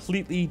system have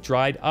completely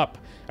dried up.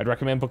 I'd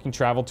recommend booking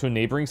travel to a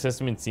neighboring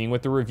system and seeing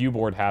what the review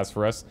board has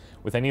for us.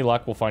 With any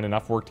luck, we'll find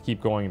enough work to keep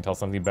going until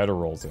something better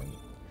rolls in.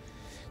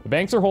 The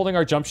banks are holding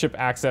our jump ship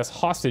access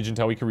hostage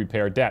until we can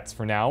repay our debts.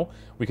 For now,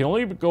 we can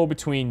only go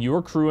between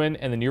your Crewin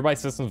and the nearby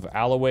systems of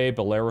Alloway,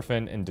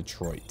 Bellerophon, and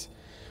Detroit.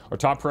 Our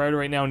top priority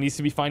right now needs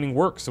to be finding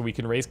work so we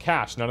can raise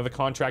cash. None of the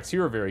contracts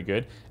here are very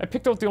good. I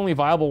picked out the only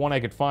viable one I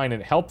could find,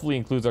 and it helpfully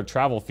includes our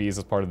travel fees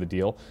as part of the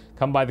deal.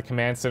 Come by the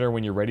command center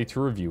when you're ready to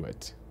review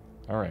it.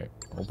 All right,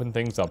 open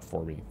things up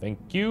for me.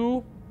 Thank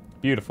you.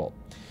 Beautiful.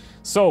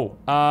 So,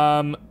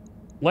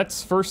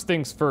 let's first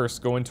things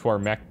first go into our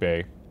mech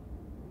bay.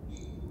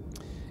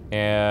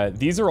 And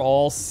these are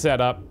all set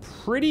up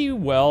pretty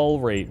well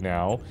right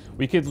now.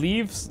 We could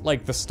leave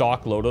like the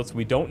stock loadouts.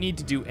 We don't need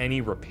to do any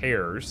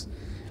repairs.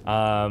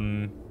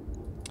 But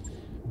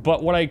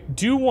what I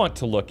do want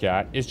to look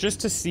at is just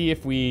to see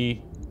if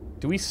we...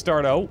 Do we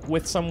start out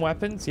with some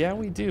weapons? Yeah,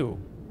 we do.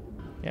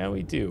 Yeah,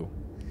 we do.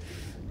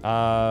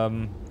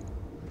 Alright,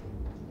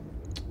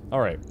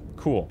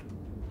 cool.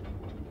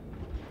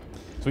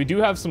 So we do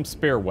have some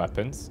spare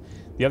weapons.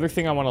 The other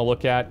thing I want to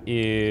look at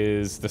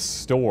is the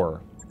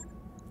store.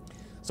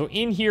 So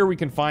in here we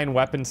can find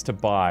weapons to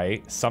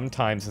buy.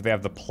 Sometimes if they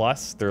have the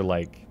plus, they're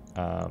like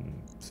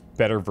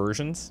better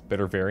versions,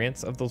 better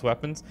variants of those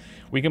weapons.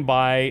 We can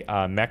buy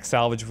mech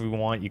salvage if we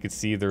want. You can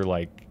see they're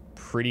like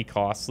pretty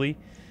costly.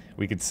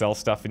 We could sell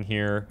stuff in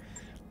here.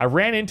 I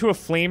ran into a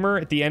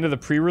flamer at the end of the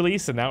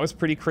pre-release, and that was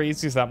pretty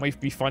crazy, so that might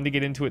be fun to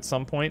get into at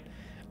some point.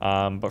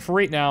 But for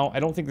right now, I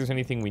don't think there's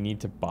anything we need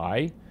to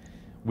buy.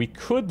 We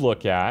could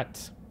look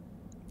at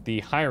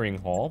the hiring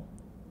hall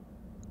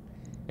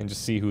and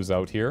just see who's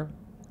out here.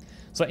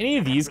 So any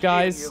of these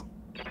guys,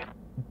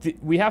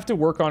 we have to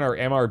work on our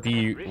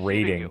MRB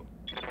rating.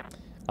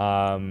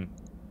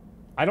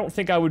 I don't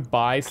think I would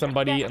buy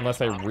somebody unless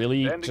I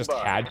really just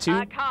had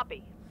to.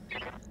 Copy.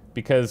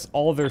 Because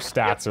all of their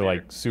stats are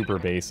like super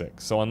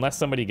basic. So unless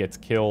somebody gets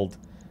killed,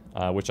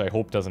 which I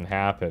hope doesn't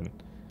happen,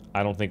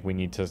 I don't think we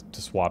need to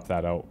swap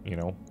that out, you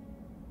know?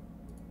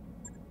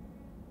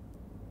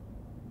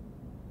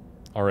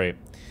 Alright.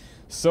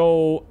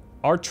 So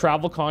our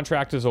travel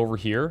contract is over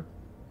here.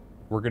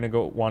 We're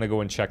gonna want to go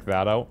and check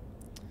that out.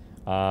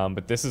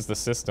 But this is the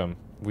system.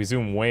 If we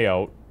zoom way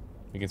out,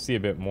 you can see a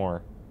bit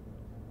more.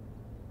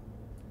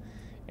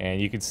 And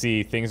you can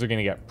see things are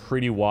gonna get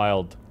pretty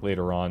wild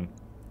later on.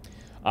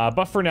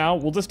 But for now,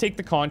 we'll just take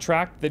the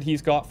contract that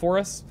he's got for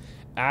us.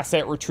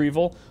 Asset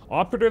retrieval.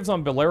 Operatives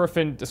on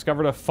Bellerophon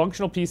discovered a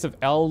functional piece of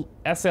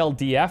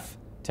SLDF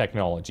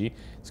technology.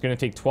 It's going to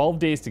take 12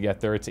 days to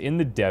get there. It's in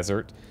the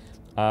desert.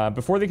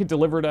 Before they could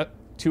deliver it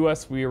to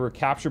us, we were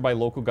captured by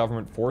local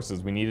government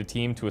forces. We need a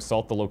team to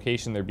assault the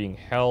location they're being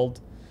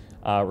held,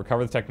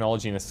 recover the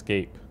technology, and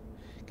escape.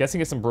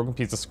 Guessing it's some broken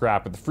piece of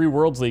scrap, but the Free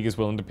Worlds League is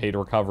willing to pay to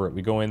recover it.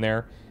 We go in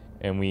there,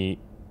 and we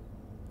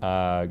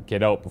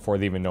get out before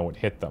they even know what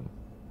hit them.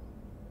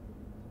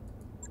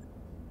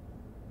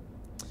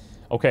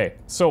 Okay,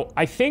 so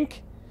I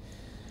think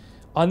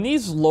on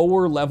these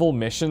lower level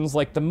missions,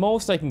 like the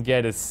most I can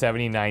get is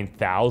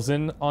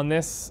 79,000 on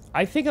this.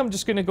 I think I'm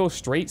just gonna go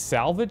straight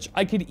salvage.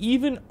 I could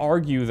even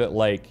argue that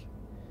like,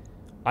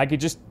 I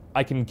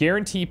can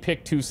guarantee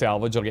pick 2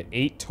 salvage, I'll get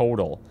 8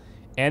 total,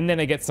 and then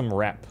I get some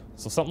rep.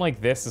 So something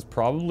like this is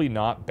probably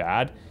not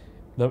bad.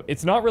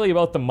 It's not really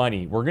about the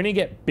money. We're gonna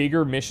get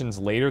bigger missions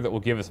later that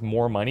will give us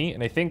more money,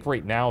 and I think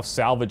right now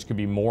salvage could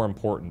be more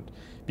important.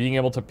 Being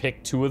able to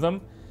pick 2 of them,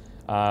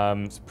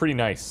 it's pretty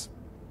nice.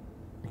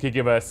 It could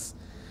give us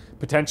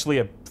potentially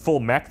a full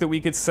mech that we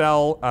could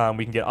sell.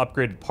 We can get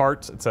upgraded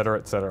parts, etc.,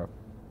 etc.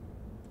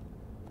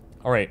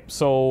 Alright,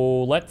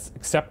 so let's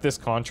accept this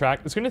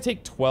contract. It's going to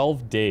take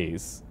 12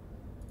 days.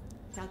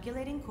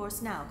 Calculating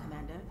course now,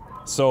 Commander.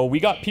 So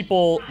we got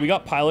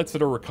pilots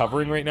that are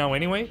recovering right now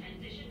anyway.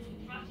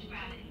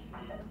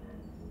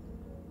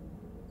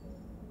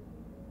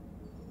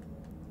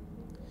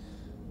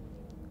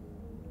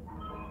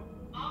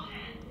 All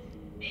hands,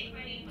 make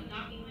ready for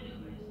docking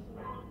maneuvers.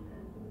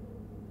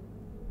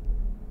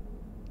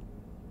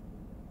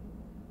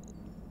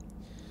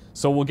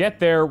 So we'll get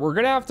there. We're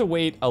going to have to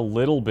wait a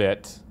little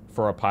bit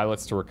for our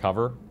pilots to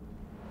recover.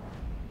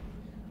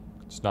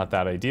 It's not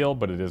that ideal,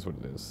 but it is what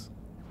it is.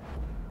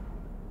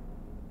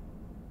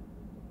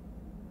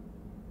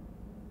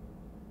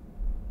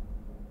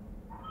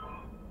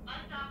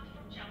 Undocked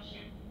from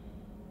junction.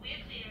 We're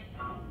clear.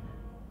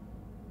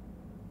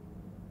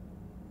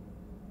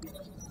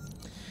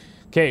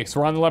 Okay, so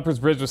we're on the Leopard's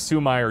Bridge with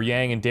Sumair,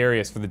 Yang, and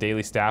Darius for the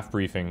daily staff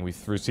briefing.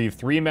 We've received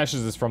 3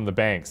 messages from the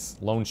banks.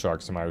 Loan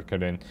sharks, Sumair would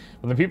cut in.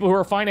 From the people who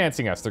are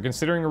financing us. They're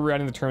considering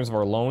rewriting the terms of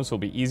our loans, so it'll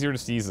be easier to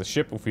seize the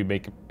ship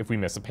if we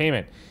miss a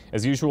payment.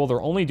 As usual,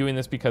 they're only doing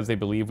this because they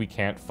believe we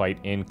can't fight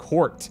in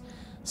court.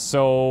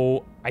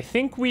 So, I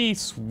think we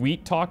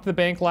sweet-talked the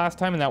bank last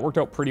time, and that worked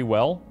out pretty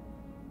well.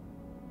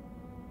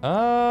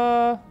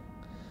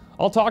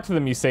 I'll talk to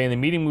them, you say, and the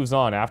meeting moves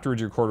on.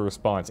 Afterwards, you record a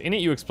response. In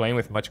it, you explain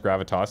with much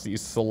gravitas that you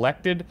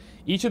selected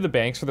each of the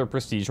banks for their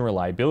prestige and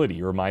reliability.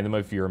 You remind them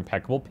of your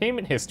impeccable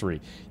payment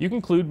history. You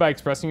conclude by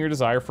expressing your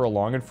desire for a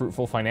long and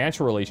fruitful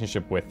financial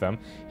relationship with them,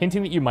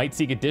 hinting that you might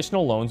seek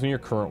additional loans when your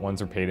current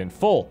ones are paid in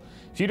full.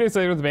 A few days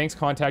later, the banks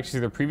contact you, say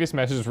their previous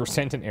messages were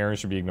sent in error and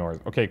should be ignored.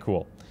 Okay,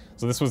 cool.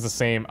 So this was the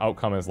same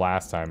outcome as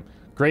last time.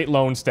 Great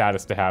loan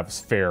status to have. Is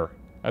fair.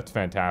 That's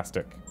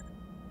fantastic.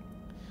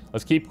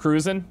 Let's keep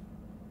cruising.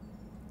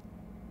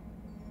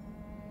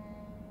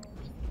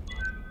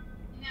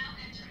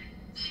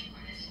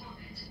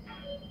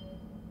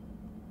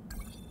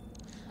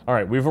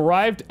 Alright, we've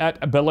arrived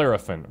at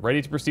Bellerophon.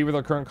 Ready to proceed with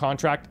our current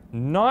contract?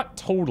 Not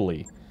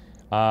totally.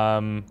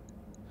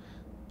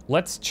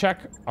 Let's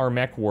check our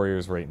mech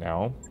warriors right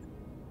now.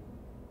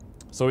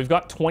 So we've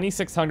got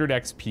 2600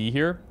 XP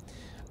here.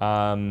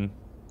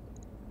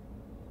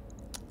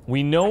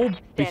 We know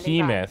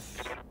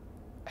Behemoth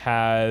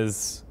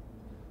has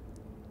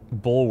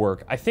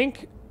Bulwark. I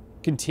think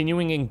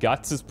continuing in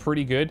Guts is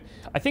pretty good.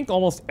 I think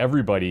almost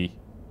everybody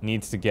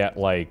needs to get,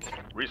 like...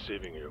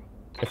 Receiving you.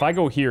 If I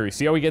go here, you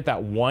see how we get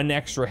that 1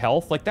 extra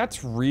health? Like,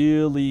 that's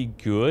really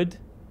good.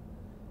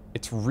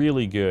 It's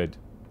really good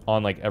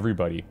on, like,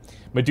 everybody.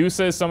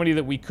 Medusa is somebody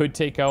that we could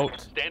take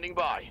out. Standing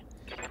by.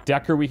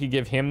 Decker, we could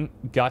give him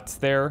Guts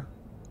there.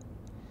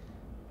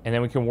 And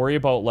then we can worry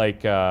about,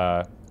 like,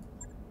 a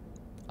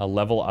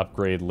level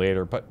upgrade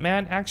later. But,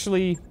 man,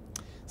 actually,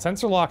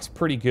 Sensor Lock's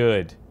pretty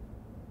good.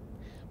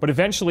 But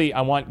eventually,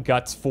 I want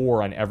Guts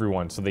 4 on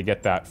everyone, so they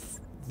get that,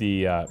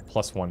 the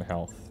 +1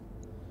 health.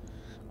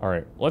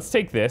 Alright, let's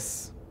take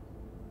this.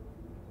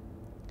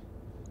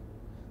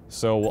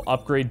 So we'll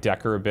upgrade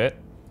Decker a bit.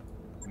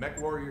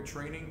 Mech warrior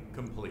training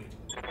complete.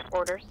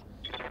 Orders.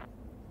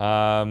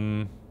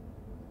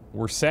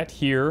 We're set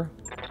here.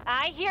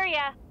 I hear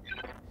ya.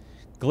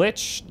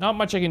 Glitch, not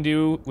much I can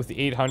do with the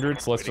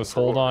 800, so let's just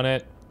hold on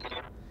it.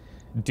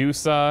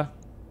 Dusa.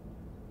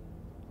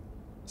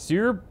 So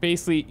you're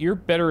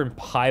better in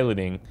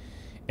piloting.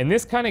 And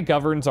this kind of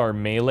governs our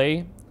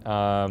melee.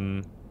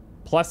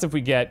 Plus, if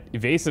we get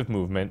evasive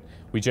movement,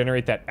 we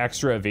generate that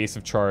extra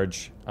evasive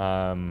charge,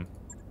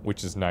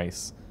 which is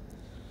nice.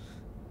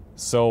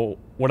 So,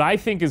 what I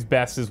think is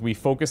best is we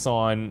focus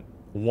on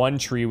one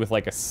tree with,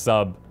 like, a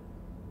sub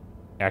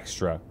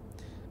extra.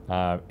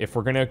 If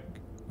we're gonna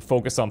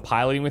focus on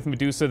piloting with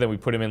Medusa, then we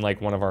put him in,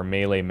 like, one of our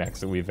melee mechs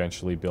that we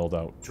eventually build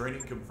out.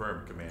 Training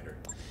confirmed, Commander.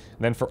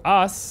 And then for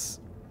us,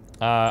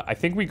 I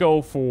think we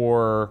go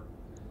for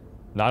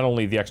not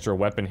only the extra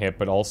weapon hit,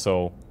 but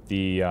also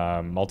the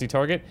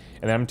multi-target,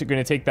 and then I'm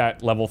going to take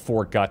that level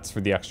 4 Guts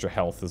for the extra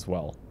health as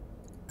well.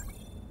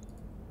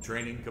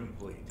 Training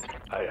complete.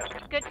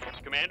 Good.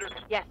 Commander?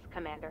 Yes,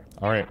 Commander.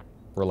 Alright,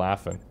 we're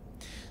laughing.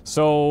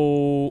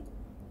 So,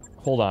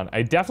 hold on.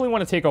 I definitely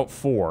want to take out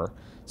 4,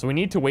 so we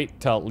need to wait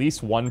till at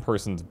least one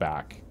person's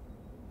back.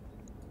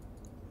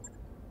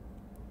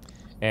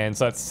 And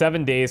so that's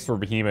 7 days for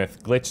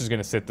Behemoth. Glitch is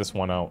going to sit this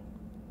one out.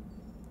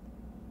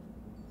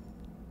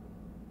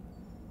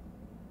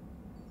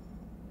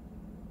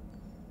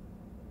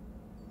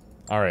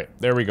 All right,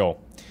 there we go.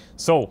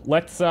 So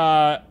let's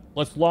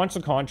launch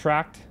the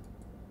contract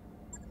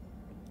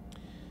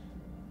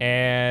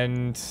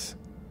and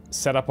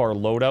set up our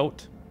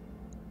loadout.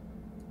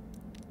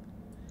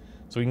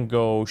 So we can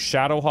go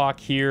Shadowhawk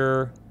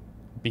here.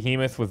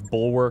 Behemoth with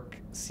Bulwark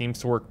seems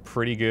to work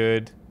pretty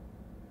good.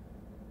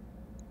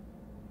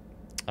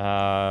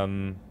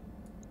 The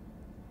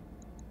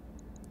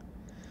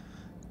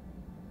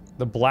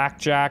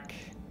Blackjack,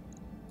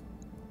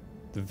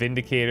 the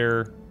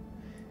Vindicator,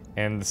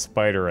 and the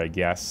Spider, I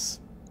guess.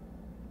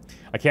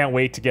 I can't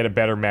wait to get a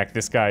better mech.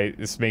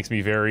 This makes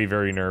me very,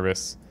 very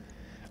nervous.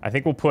 I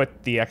think we'll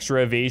put the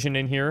extra evasion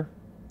in here.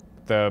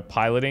 The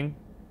piloting.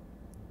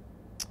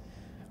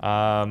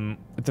 The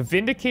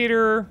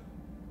Vindicator,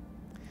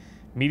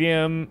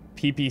 medium,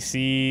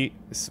 PPC,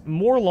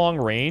 more long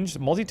range.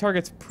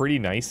 Multi-target's pretty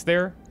nice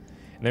there.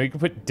 And then we can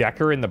put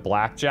Decker in the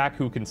Blackjack,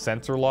 who can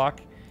sensor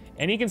lock.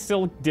 And he can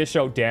still dish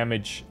out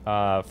damage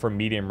from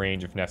medium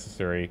range if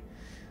necessary.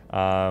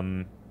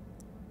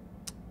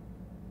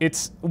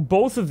 It's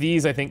both of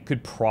these, I think,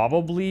 could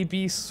probably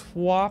be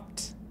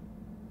swapped.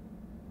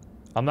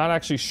 I'm not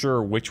actually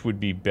sure which would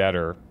be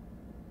better.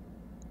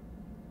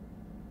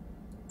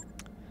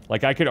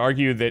 Like, I could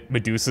argue that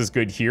Medusa's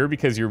good here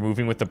because you're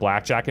moving with the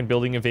Blackjack and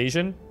building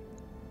evasion.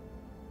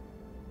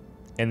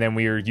 And then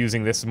we are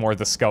using this more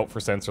the Scout for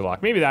sensor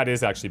lock. Maybe that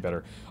is actually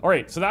better. All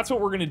right, so that's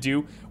what we're going to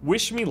do.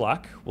 Wish me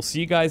luck. We'll see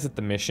you guys at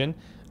the mission.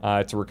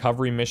 It's a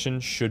recovery mission.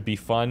 Should be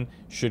fun.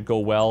 Should go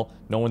well.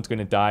 No one's going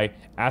to die.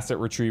 Asset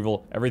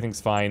retrieval. Everything's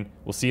fine.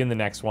 We'll see you in the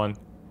next one.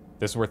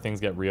 This is where things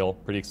get real.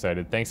 Pretty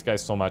excited. Thanks,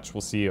 guys, so much.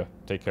 We'll see you.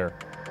 Take care.